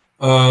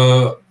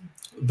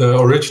 the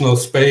original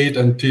SPADE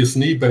and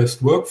t-SNE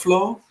based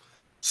workflow.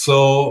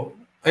 So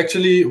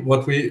actually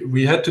what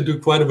we had to do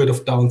quite a bit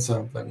of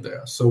downsampling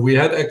there. So we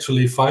had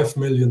actually 5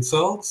 million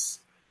cells.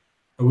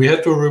 We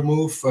had to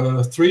remove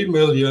 3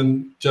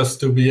 million just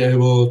to be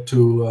able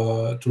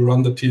to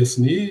run the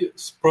t-SNE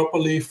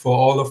properly for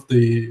all of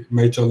the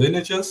major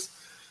lineages.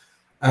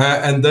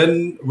 And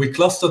then we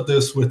clustered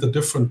this with a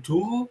different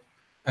tool.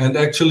 And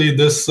actually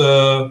this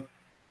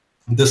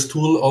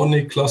tool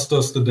only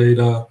clusters the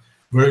data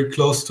very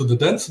close to the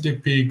density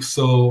peak.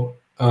 So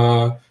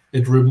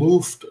it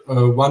removed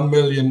 1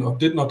 million, or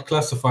did not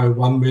classify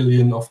 1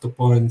 million of the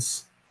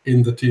points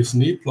in the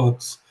t-SNE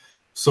plots.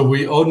 So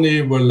we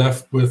only were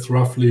left with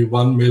roughly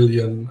 1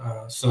 million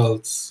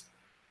cells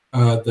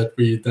that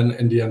we then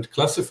in the end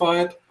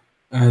classified.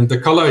 And the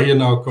color here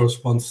now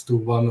corresponds to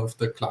one of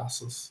the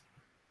classes.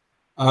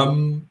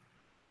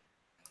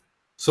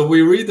 So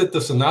we redid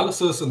this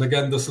analysis, and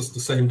again, this is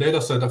the same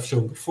data set I've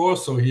shown before.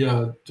 So here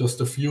are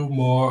just a few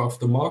more of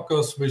the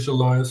markers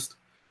visualized.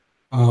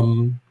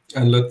 And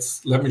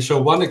let me show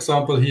one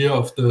example here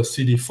of the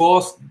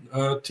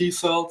CD4 T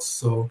cells.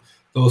 So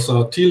those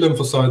are T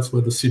lymphocytes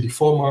where the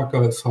CD4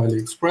 marker is highly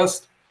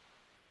expressed.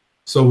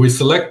 So we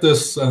select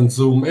this and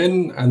zoom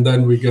in, and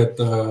then we get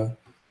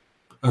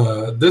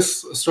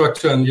this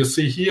structure. And you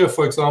see here,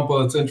 for example,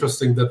 it's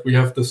interesting that we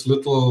have this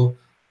little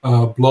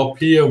blob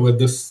here where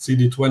this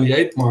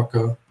CD28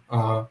 marker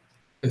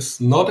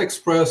is not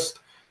expressed,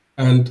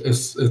 and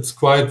it's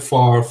quite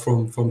far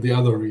from the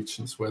other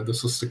regions where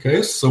this is the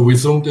case. So we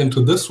zoomed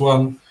into this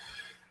one,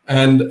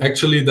 and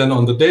actually then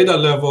on the data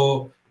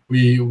level,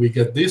 we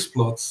get these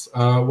plots.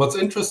 What's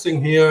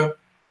interesting here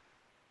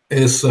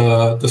is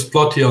this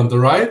plot here on the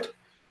right,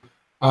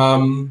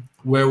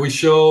 where we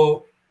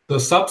show the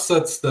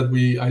subsets that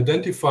we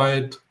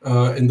identified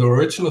in the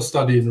original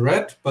study in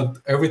red, but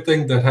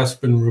everything that has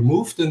been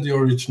removed in the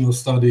original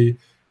study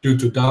due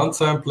to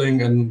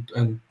downsampling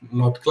and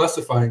not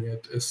classifying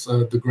it is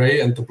the gray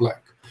and the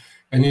black.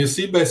 And you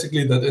see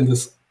basically that in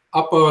this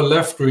upper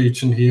left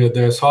region here,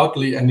 there's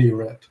hardly any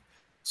red.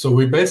 So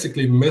we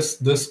basically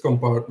missed this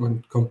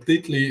compartment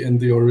completely in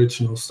the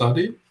original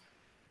study.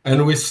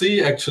 And we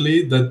see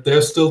actually that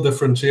there's still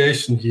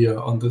differentiation here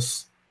on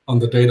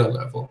the data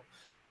level.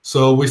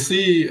 So we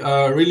see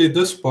really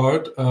this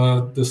part,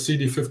 the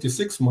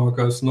CD56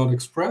 marker is not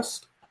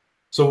expressed.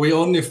 So we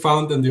only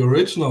found in the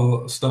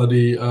original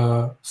study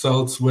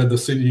cells where the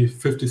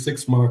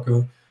CD56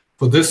 marker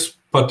for this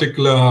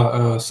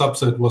particular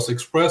subset was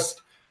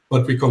expressed,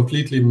 but we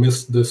completely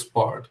missed this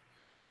part.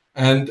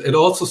 And it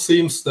also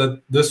seems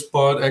that this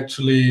part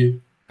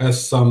actually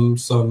has some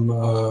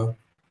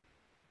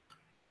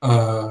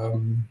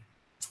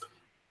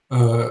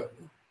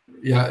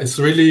yeah, it's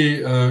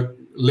really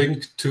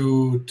linked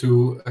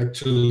to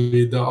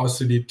actually the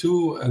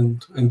RCD2,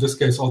 and in this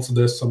case also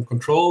there's some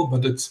control,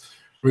 but it's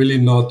really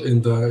not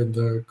in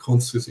the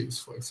Crohn's disease,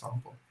 for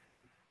example.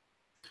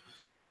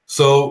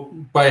 So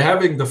by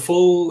having the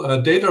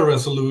full data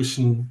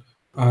resolution,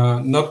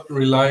 not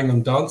relying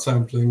on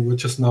downsampling,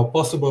 which is now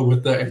possible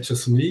with the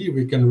HSNE,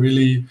 we can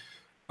really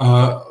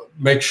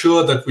make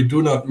sure that we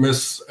do not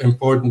miss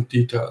important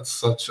details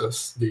such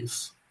as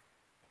these.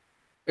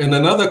 In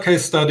another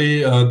case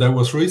study that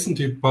was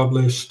recently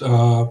published,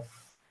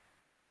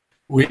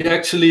 we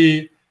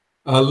actually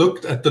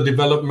looked at the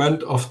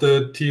development of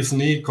the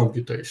t-SNE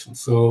computation.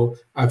 So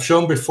I've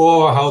shown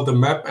before how the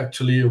map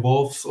actually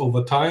evolves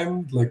over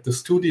time, like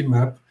this 2D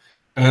map.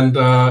 And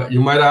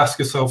you might ask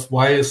yourself,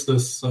 why is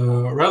this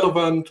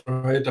relevant,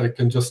 right? I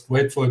can just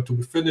wait for it to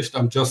be finished.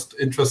 I'm just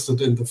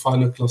interested in the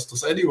final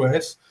clusters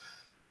anyways.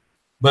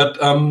 But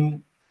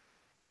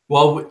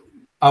well,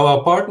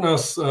 our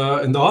partners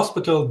in the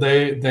hospital,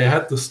 they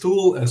had this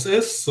tool as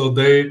is, so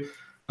they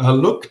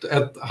looked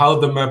at how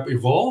the map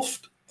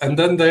evolved, and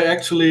then they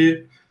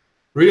actually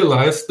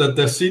realized that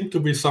there seemed to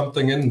be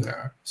something in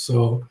there.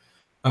 So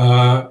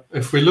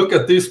if we look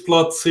at these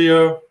plots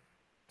here,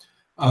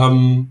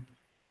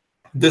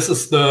 this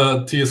is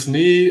the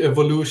t-SNE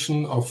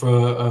evolution of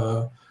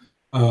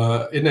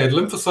innate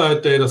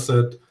lymphocyte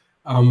dataset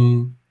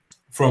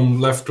from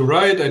left to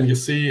right, and you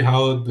see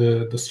how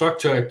the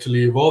structure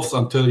actually evolves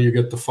until you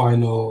get the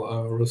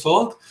final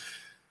result.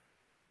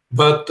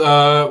 But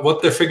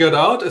what they figured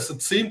out is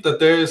it seemed that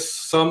there is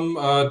some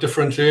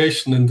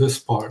differentiation in this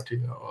part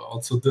here,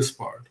 also this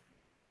part.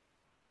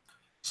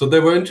 So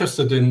they were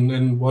interested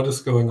in what is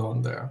going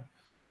on there.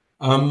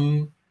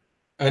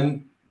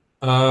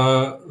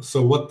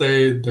 So what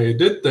they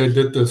did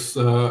this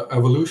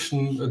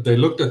evolution. They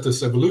looked at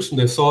this evolution.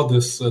 They saw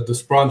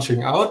this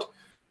branching out.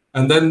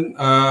 And then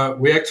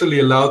we actually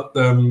allowed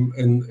them,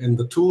 in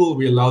the tool,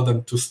 we allowed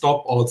them to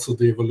stop also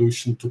the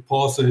evolution, to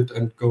pause it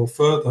and go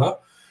further.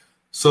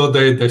 So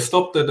they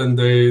stopped it, and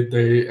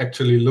they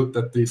actually looked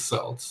at these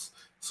cells.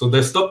 So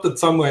they stopped it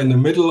somewhere in the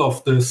middle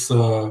of this,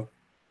 of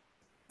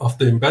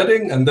the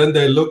embedding, and then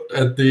they looked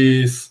at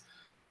these,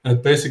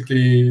 at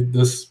basically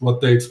this,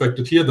 what they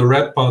expected here, the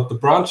red part, the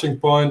branching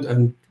point,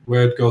 and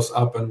where it goes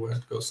up and where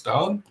it goes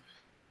down.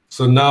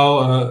 So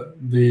now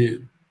the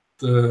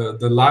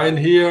line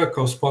here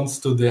corresponds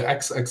to the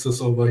x-axis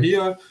over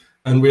here,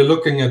 and we're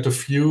looking at a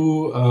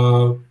few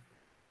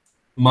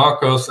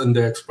markers in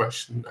the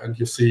expression. And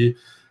you see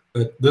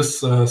that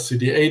this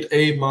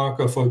CD8A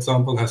marker, for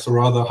example, has a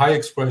rather high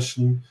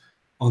expression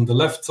on the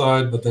left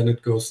side, but then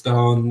it goes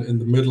down in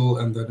the middle,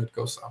 and then it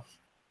goes up.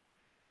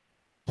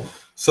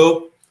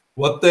 So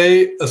what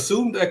they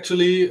assumed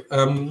actually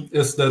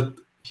is that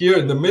here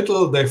in the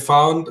middle, they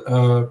found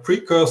a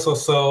precursor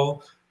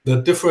cell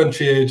that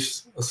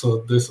differentiates, so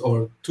this,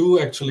 or two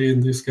actually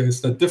in this case,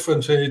 that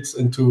differentiates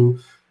into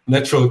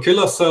natural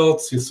killer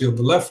cells, you see on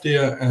the left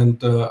here, and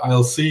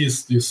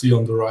ILCs you see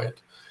on the right.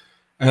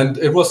 And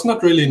it was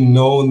not really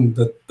known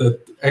that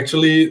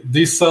actually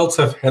these cells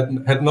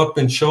had not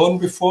been shown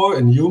before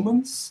in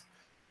humans,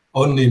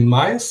 only in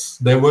mice.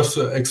 They were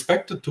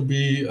expected to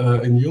be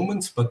in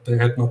humans, but they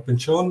had not been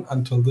shown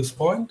until this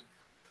point.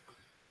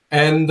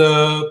 And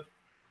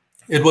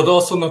it was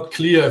also not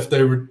clear if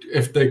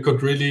they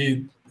could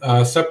really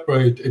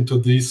separate into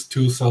these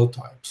two cell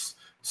types.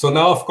 So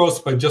now, of course,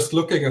 by just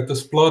looking at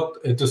this plot,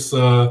 it is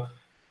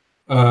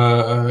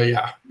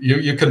yeah,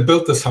 you can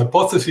build this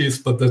hypothesis,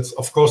 but that's,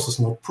 of course, is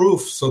not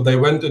proof. So they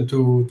went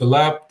into the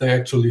lab, they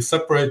actually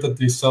separated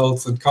these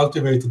cells and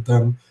cultivated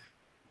them,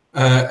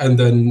 and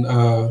then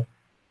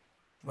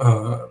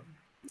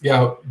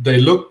yeah,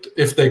 they looked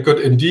if they could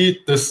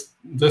indeed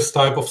this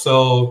type of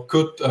cell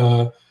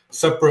could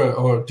separate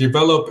or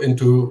develop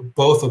into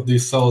both of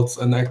these cells,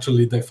 and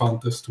actually they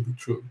found this to be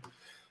true.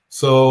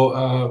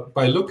 So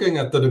by looking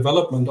at the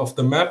development of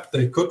the map,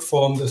 they could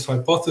form this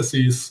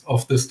hypothesis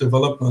of this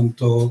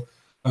developmental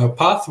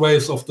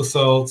pathways of the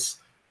cells,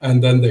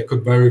 and then they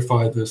could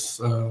verify this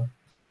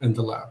in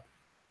the lab.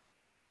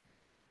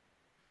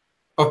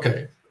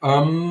 Okay,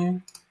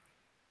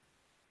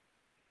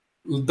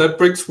 that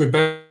brings me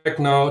back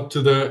now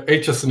to the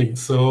HSNE.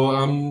 So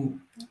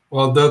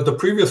well, the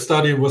previous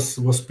study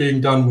was being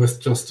done with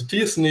just the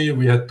t-SNE.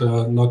 We had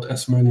not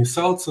as many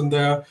cells in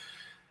there.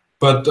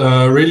 But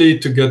really,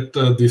 to get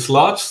these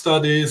large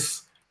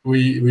studies,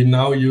 we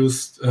now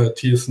use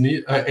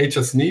t-SNE,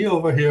 HSNE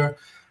over here.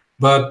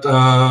 But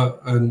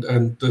and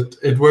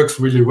it works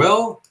really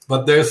well.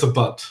 But there's a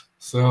but.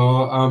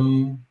 So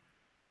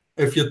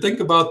if you think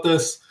about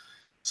this,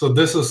 So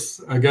this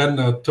is, again,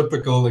 a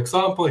typical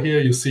example here.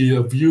 You see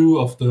a view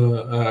of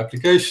the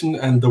application,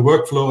 and the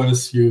workflow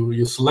is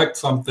you select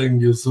something,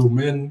 you zoom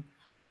in.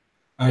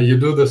 You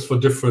do this for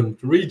different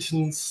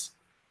regions.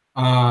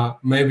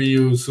 Maybe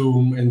you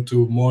zoom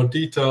into more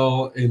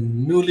detail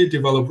in newly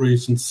developed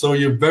regions. So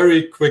you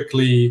very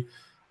quickly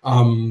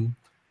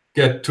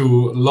get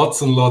to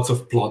lots and lots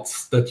of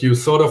plots that you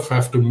sort of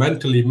have to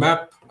mentally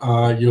map.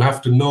 You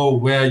have to know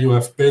where you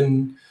have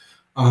been.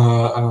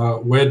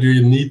 Where do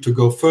you need to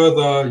go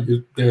further?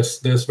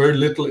 There's very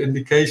little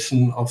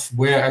indication of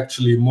where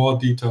actually more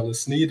detail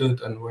is needed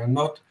and where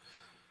not.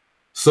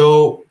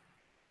 So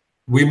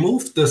we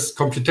moved this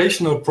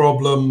computational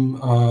problem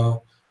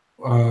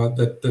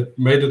that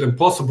made it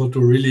impossible to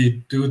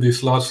really do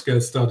these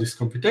large-scale studies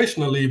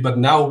computationally, but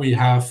now we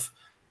have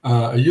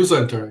a user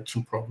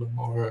interaction problem,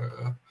 or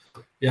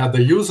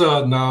the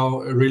user now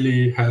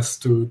really has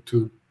to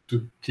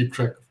keep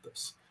track of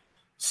this.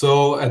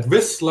 So at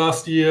VIS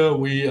last year,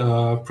 we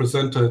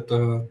presented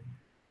a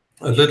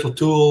little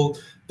tool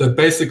that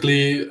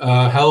basically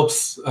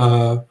helps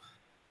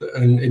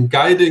in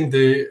guiding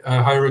the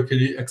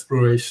hierarchy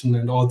exploration,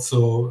 and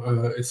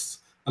also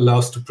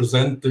allows to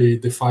present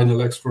the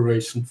final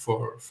exploration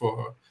for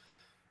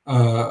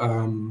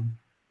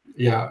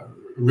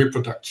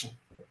reproduction.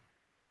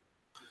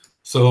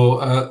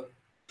 So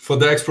for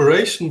the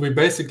exploration, we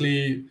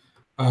basically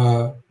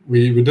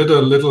we did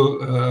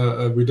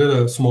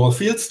a small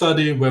field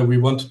study where we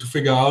wanted to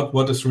figure out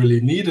what is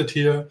really needed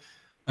here,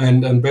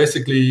 and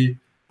basically,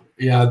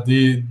 we have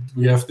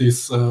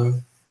these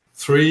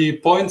 3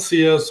 points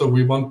here. So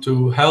we want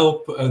to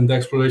help in the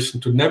exploration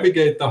to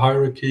navigate the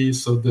hierarchy.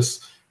 So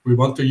we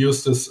want to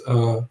use this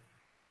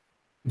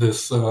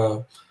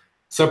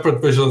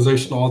separate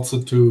visualization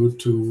also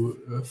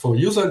for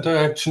user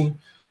interaction.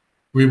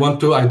 We want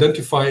to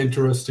identify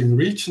interesting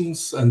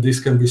regions, and these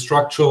can be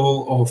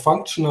structural or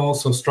functional.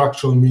 So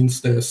structural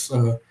means there's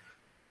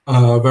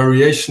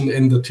variation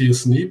in the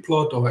t-SNE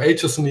plot or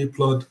HSNE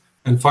plot,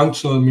 and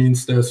functional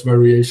means there's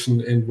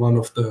variation in one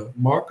of the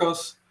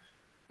markers,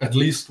 at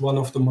least one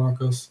of the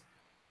markers.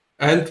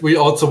 And we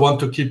also want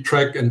to keep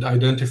track and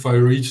identify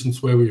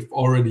regions where we've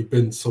already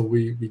been, so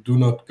we do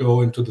not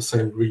go into the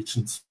same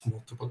regions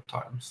multiple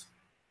times.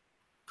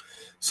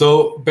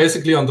 So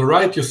basically on the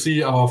right, you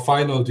see our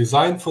final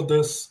design for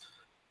this.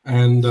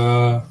 And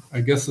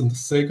I guess in the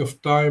sake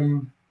of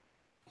time,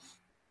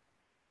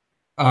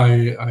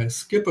 I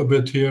skip a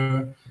bit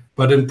here.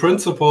 But in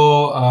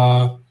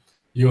principle,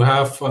 you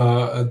have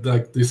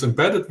like these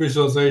embedded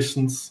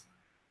visualizations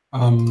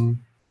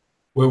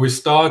where we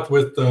start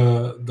with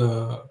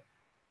the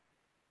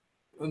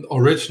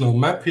original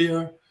map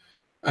here.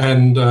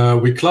 And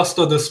we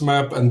cluster this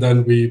map, and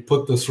then we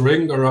put this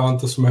ring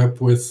around this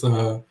map with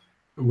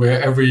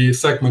where every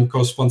segment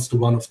corresponds to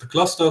one of the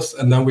clusters.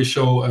 And then we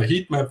show a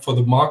heat map for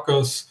the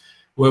markers,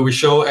 where we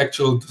show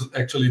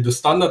actually the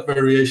standard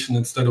variation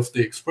instead of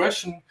the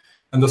expression.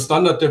 And the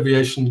standard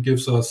deviation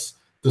gives us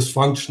this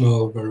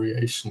functional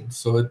variation.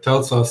 So it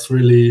tells us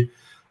really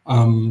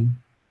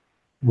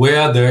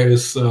where there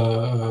is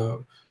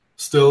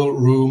still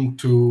room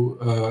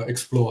to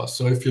explore.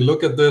 So if you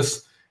look at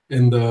this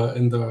in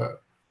the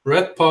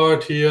red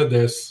part here,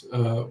 there's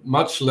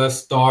much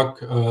less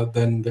dark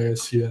than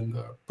there's here in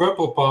the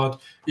purple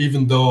part,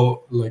 even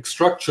though like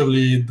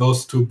structurally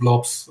those two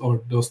blobs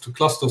or those two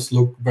clusters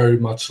look very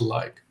much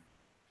alike.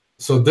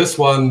 So this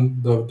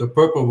one, the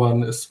purple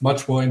one, is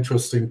much more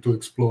interesting to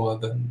explore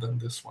than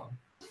this one.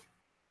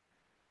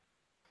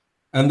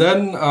 And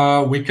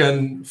then we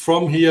can,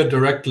 from here,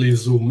 directly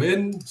zoom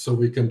in. So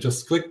we can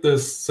just click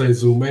this, say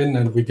zoom in,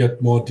 and we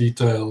get more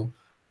detail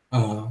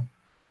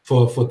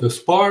for this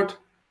part.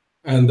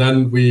 And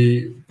then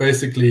we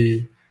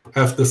basically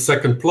have the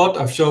second plot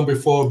I've shown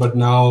before, but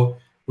now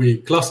we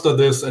cluster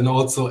this and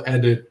also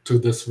add it to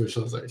this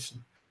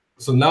visualization.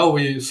 So now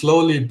we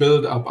slowly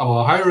build up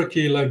our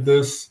hierarchy like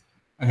this.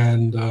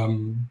 And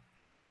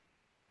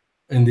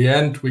in the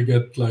end, we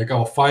get like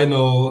our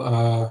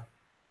final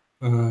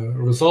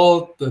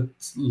result that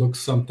looks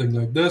something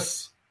like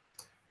this.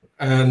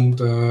 And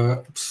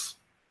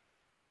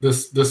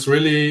this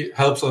really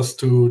helps us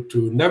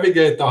to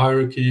navigate the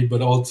hierarchy,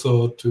 but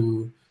also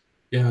to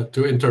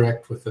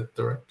interact with it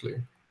directly.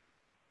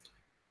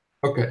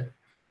 Okay,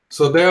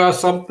 so there are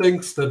some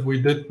things that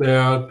we did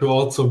there to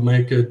also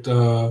make it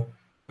to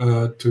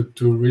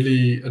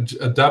really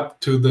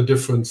adapt to the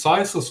different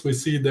sizes we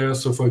see there.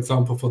 So for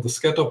example, for the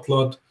scatter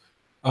plot,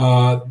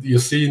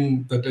 you've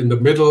seen that in the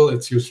middle,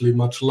 it's usually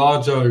much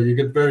larger. You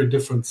get very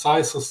different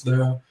sizes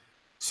there.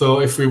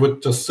 So if we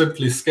would just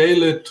simply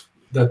scale it,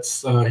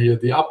 that's here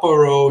the upper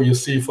row. You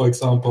see, for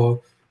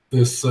example,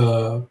 this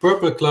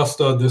purple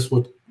cluster, this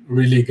would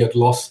really get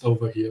lost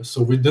over here.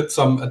 So we did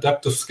some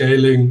adaptive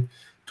scaling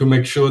to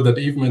make sure that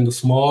even in the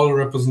small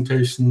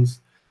representations,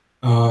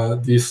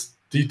 these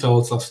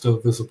details are still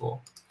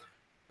visible.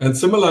 And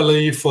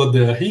similarly for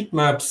the heat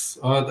maps,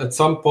 at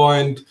some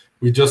point,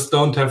 we just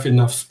don't have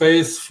enough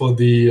space for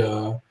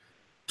the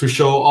to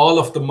show all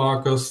of the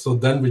markers. So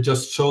then we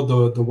just show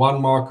the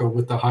one marker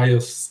with the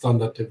highest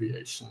standard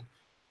deviation.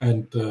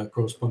 and the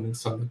corresponding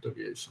standard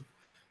deviation.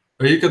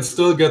 But you can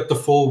still get the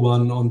full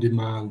one on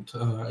demand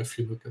if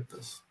you look at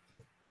this.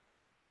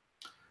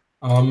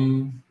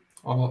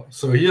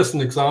 So here's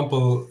an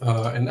example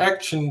in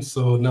action.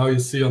 So now you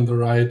see on the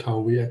right how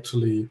we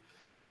actually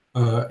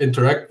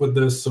interact with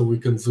this. So we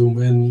can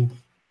zoom in,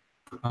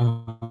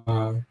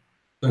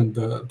 and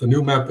the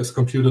new map is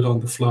computed on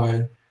the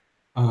fly.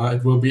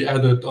 It will be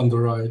added on the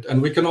right,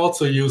 and we can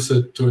also use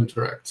it to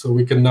interact. So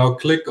we can now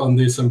click on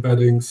these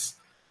embeddings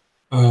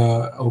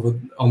over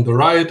on the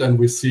right, and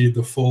we see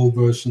the full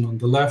version on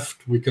the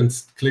left. We can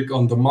click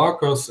on the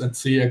markers and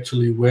see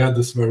actually where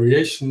this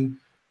variation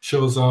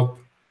shows up,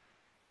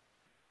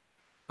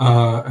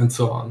 and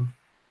so on.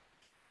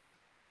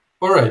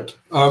 All right.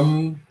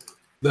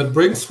 That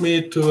brings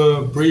me to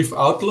a brief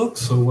outlook.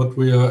 So what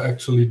we are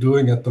actually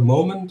doing at the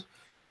moment.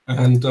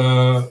 And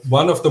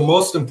one of the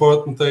most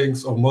important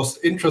things, or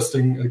most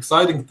interesting,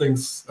 exciting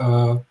things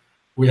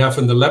we have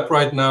in the lab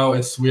right now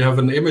is we have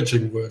an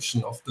imaging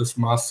version of this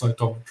mass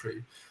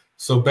cytometry.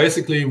 So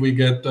basically we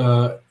get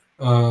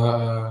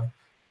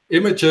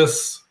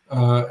images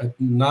at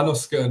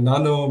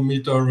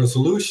nanometer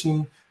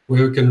resolution,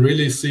 where you can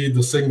really see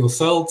the single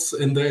cells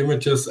in the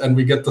images, and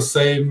we get the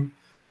same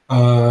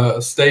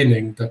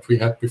staining that we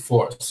had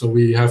before. So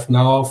we have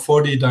now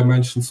 40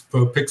 dimensions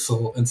per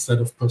pixel instead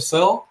of per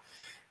cell.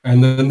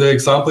 And in the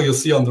example you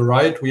see on the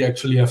right, we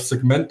actually have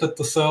segmented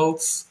the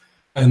cells,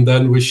 and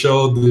then we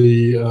show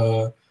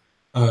the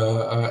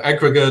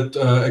aggregate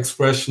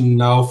expression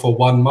now for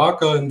one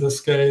marker in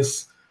this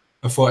case,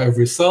 for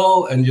every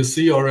cell. And you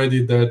see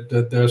already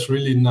that there's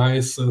really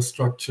nice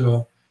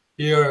structure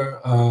here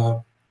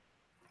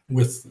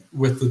with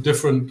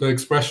the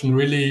expression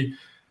really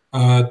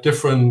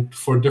different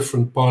for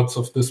different parts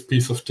of this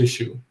piece of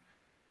tissue.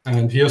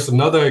 And here's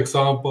another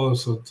example.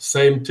 So the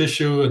same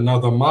tissue,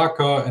 another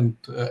marker, and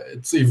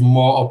it's even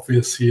more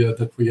obvious here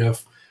that we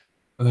have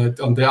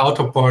on the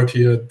outer part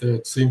here,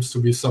 there seems to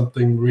be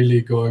something really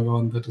going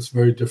on that is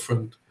very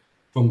different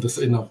from this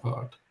inner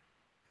part.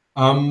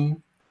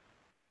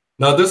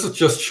 Now this is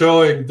just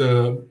showing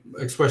the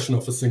expression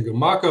of a single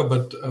marker,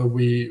 but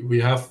we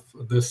have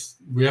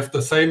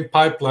the same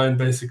pipeline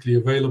basically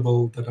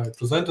available that I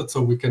presented.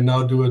 So we can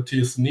now do a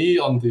t-SNE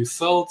on these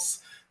cells.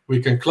 We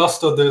can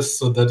cluster this,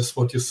 so that is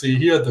what you see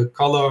here. The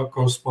color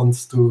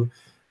corresponds to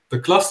the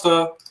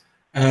cluster.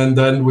 And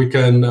then we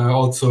can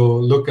also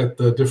look at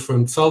the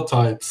different cell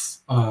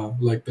types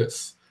like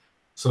this.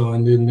 So,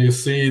 and then you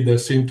see there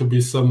seem to be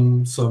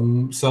some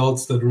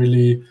cells that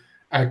really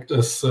act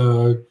as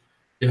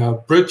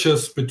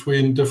bridges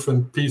between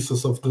different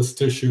pieces of this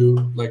tissue,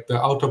 like the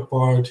outer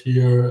part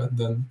here, and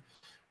then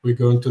we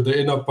go into the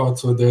inner part.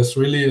 So there's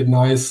really a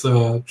nice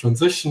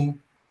transition.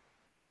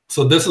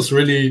 So this is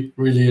really,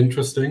 really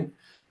interesting.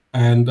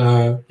 And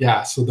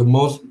so the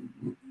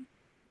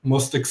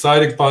most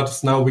exciting part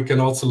is now we can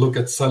also look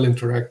at cell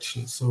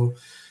interaction. So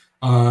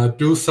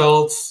do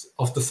cells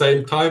of the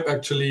same type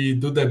actually,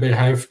 do they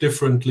behave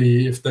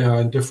differently if they are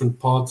in different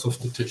parts of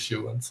the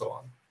tissue and so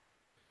on?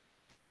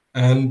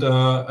 And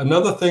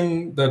another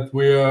thing that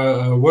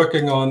we're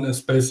working on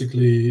is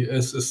basically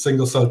is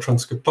single cell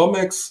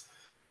transcriptomics.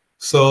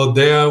 So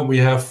there we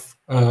have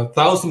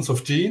thousands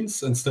of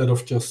genes instead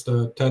of just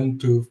 10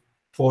 to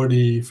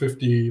 40,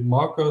 50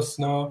 markers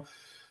now.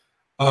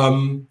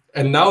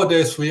 And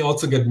nowadays we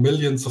also get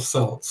millions of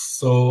cells.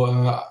 So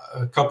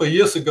a couple of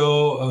years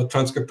ago,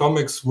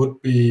 transcriptomics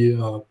would be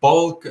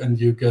bulk and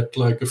you get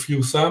like a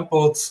few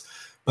samples.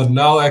 But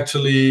now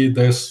actually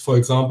there's, for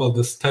example,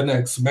 this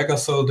 10x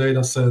megacell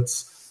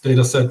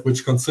dataset,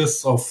 which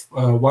consists of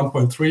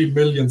 1.3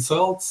 million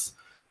cells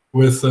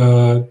with,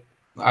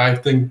 I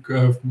think,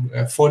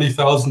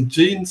 40,000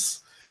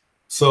 genes.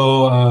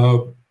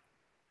 So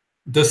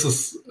this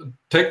is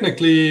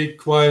technically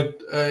quite,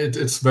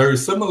 it's very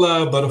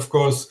similar, but of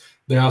course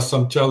there are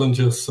some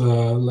challenges.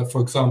 Like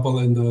for example,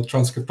 in the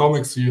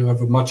transcriptomics, you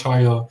have a much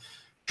higher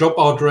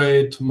dropout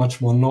rate,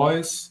 much more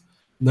noise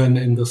than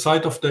in the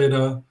site of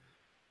data.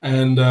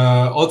 And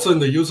also in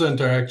the user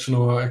interaction,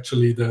 or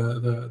actually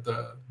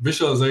the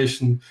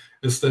visualization,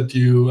 is that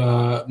you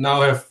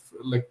now have,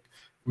 like,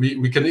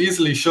 we can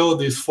easily show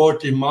these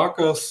 40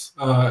 markers,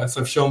 as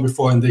I've shown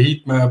before in the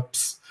heat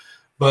maps.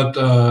 But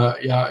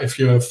if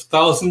you have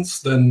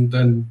thousands,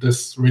 then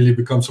this really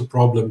becomes a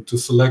problem to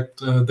select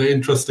the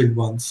interesting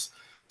ones.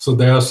 So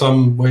there are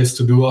some ways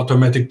to do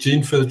automatic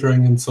gene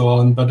filtering and so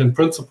on. But in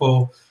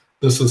principle,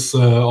 this is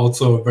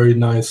also a very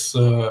nice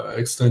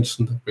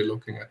extension that we're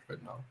looking at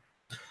right now.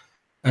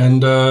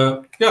 And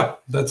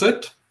that's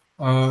it.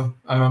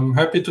 I'm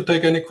happy to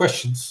take any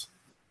questions.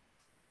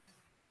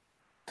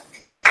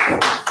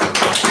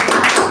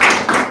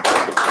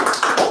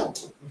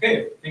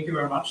 Okay, thank you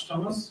very much,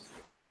 Thomas.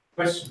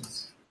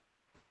 Questions?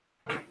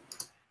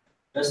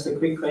 Just a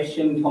quick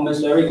question,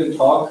 Thomas. Very good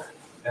talk.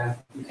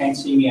 You can't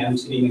see me. I'm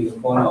sitting in the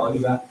corner,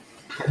 Oliver.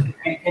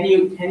 Can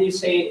you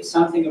say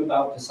something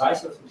about the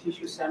size of the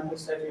tissue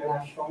samples that you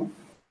have shown,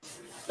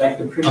 like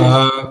the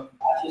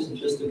previous,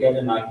 just to get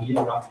an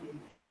idea roughly?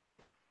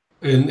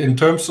 In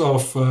terms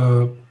of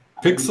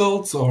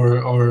pixels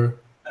or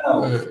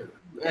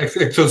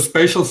actual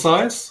spatial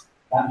size.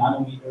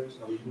 Nanometers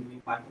or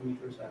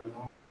micrometers, I don't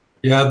know.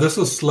 Yeah, this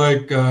is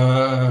like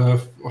a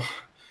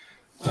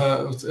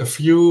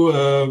few,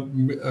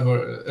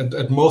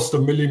 at most a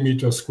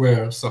millimeter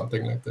square,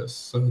 something like this.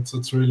 So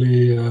it's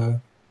really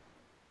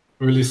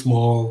really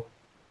small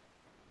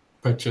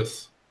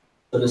patches.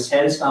 So the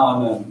cells are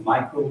on a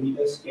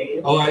micrometer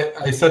scale. Oh,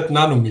 I said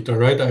nanometer,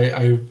 right?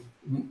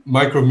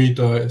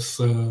 Micrometer is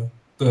a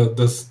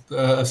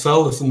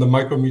cell is in the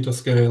micrometer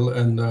scale,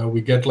 and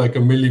we get like a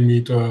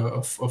millimeter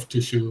of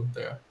tissue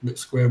there,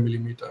 square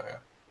millimeter.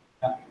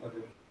 Yeah.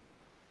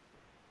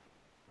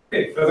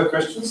 Okay, further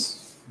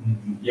questions?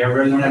 Yeah,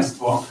 very nice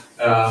talk.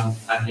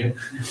 I'm here.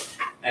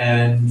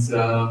 And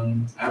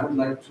I would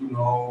like to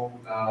know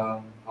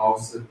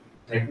how's the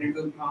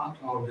technical part?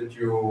 How did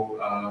you,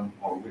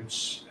 or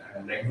which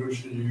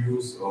language did you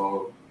use,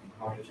 or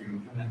how did you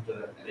implement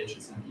the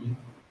HSNE?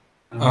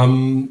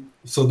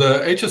 So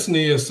the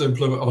HSNE is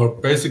implemented, or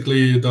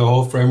basically the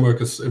whole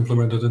framework is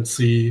implemented in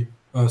C,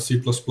 C++.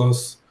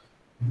 The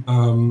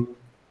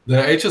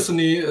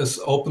HSNE is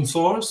open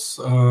source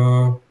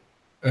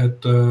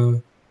at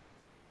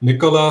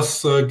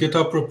Nicolas'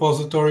 GitHub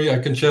repository. I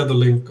can share the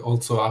link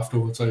also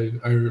afterwards. I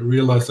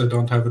realized I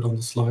don't have it on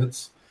the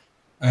slides.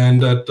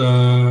 And at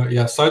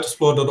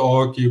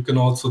cytexplore.org, you can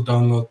also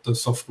download the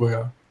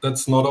software.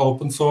 That's not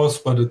open source,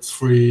 but it's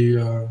free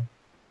to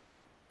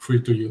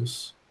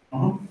use.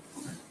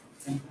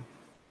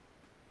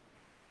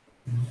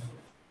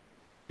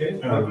 Okay,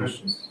 other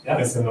questions? Yeah.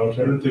 As an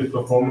alternative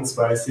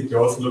performance-wise, did you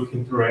also look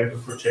into random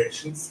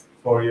projections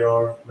for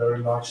your very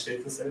large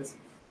data sets?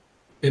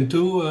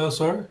 Into,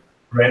 sorry?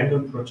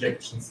 Random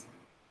projections.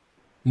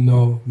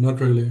 No, not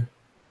really.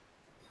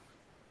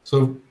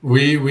 So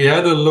we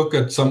had a look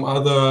at some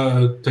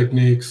other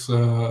techniques,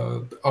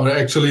 or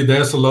actually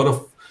there's a lot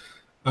of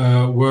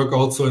work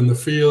also in the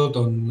field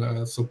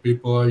on, so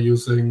people are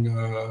using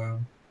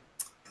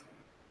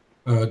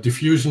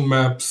diffusion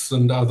maps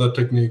and other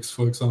techniques,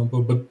 for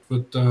example, but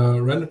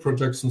random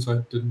projections I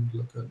didn't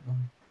look at. No.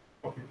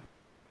 Okay.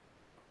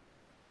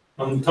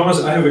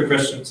 Thomas, I have a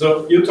question.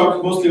 So you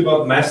talked mostly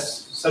about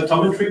mass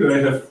cytometry, where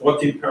you have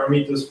 40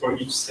 parameters for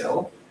each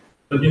cell.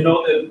 But you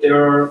know that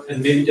there are,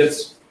 and maybe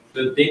that's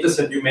the data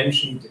set you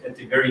mentioned at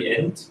the very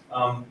end,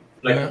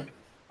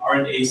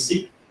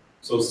 RNA-seq,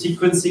 so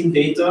sequencing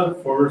data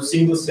for a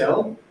single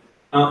cell.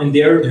 And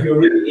there you're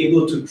really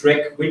able to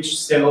track which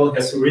cell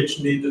has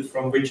originated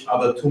from which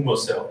other tumor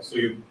cell. So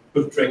you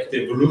could track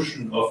the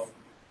evolution of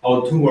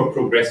how a tumor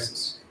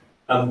progresses.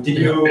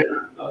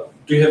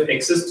 Do you have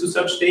access to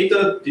such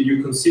data? Did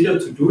you consider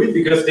to do it?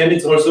 Because then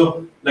it's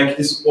also like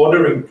this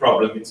ordering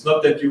problem. It's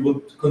not that you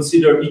would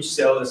consider each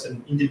cell as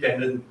an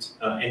independent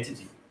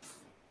entity.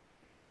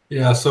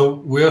 Yeah, so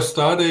we are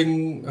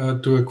starting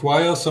to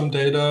acquire some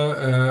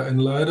data in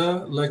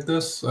LiDAR like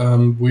this.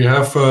 We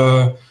have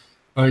a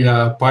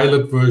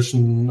pilot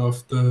version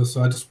of the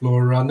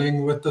CyteExplore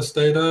running with this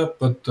data,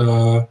 but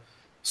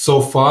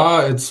so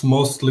far it's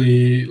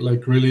mostly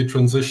like really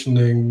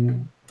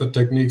transitioning the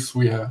techniques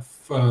we have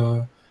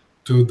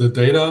to the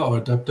data or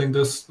adapting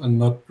this, and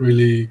not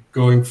really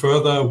going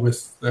further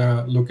with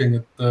looking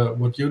at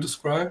what you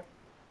described.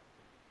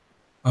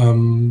 But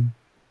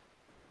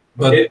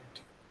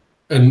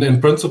in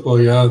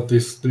principle, yeah,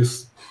 these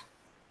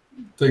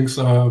things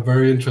are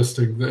very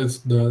interesting. It's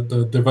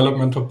the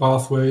developmental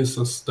pathways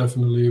is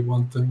definitely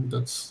one thing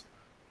that's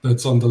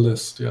on the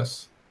list.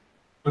 Yes.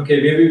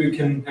 Okay, maybe we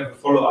can have a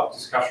follow-up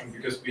discussion,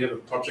 because we have a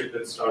project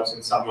that starts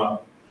in summer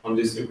on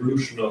this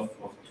evolution of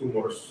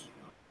tumors.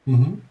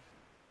 Mm-hmm.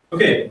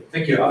 Okay,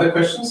 thank you. Other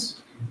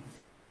questions?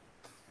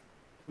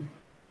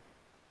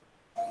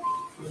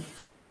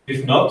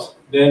 If not,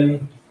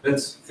 then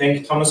let's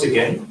thank Thomas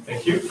again.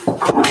 Thank you.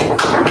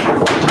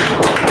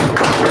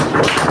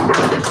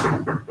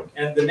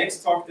 And the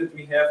next talk that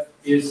we have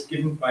is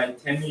given by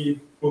Tammy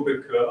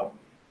Bourbecoeur.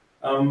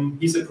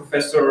 He's a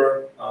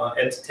professor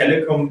at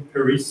Telecom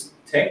Paris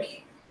Tech,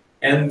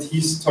 and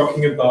he's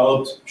talking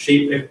about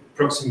shape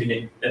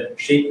approximation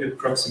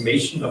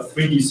of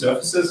 3D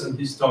surfaces, and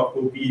his talk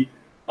will be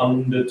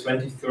on the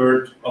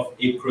 23rd of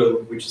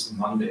April, which is a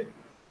Monday.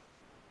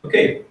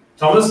 Okay,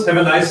 Thomas, have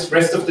a nice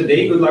rest of the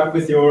day. Good luck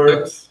with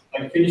your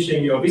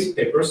finishing your WISP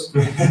papers.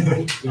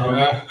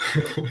 Yeah.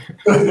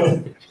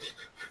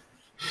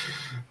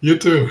 You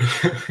too.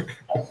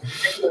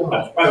 Thank you very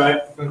much.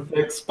 Bye-bye.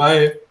 Thanks.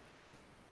 Bye.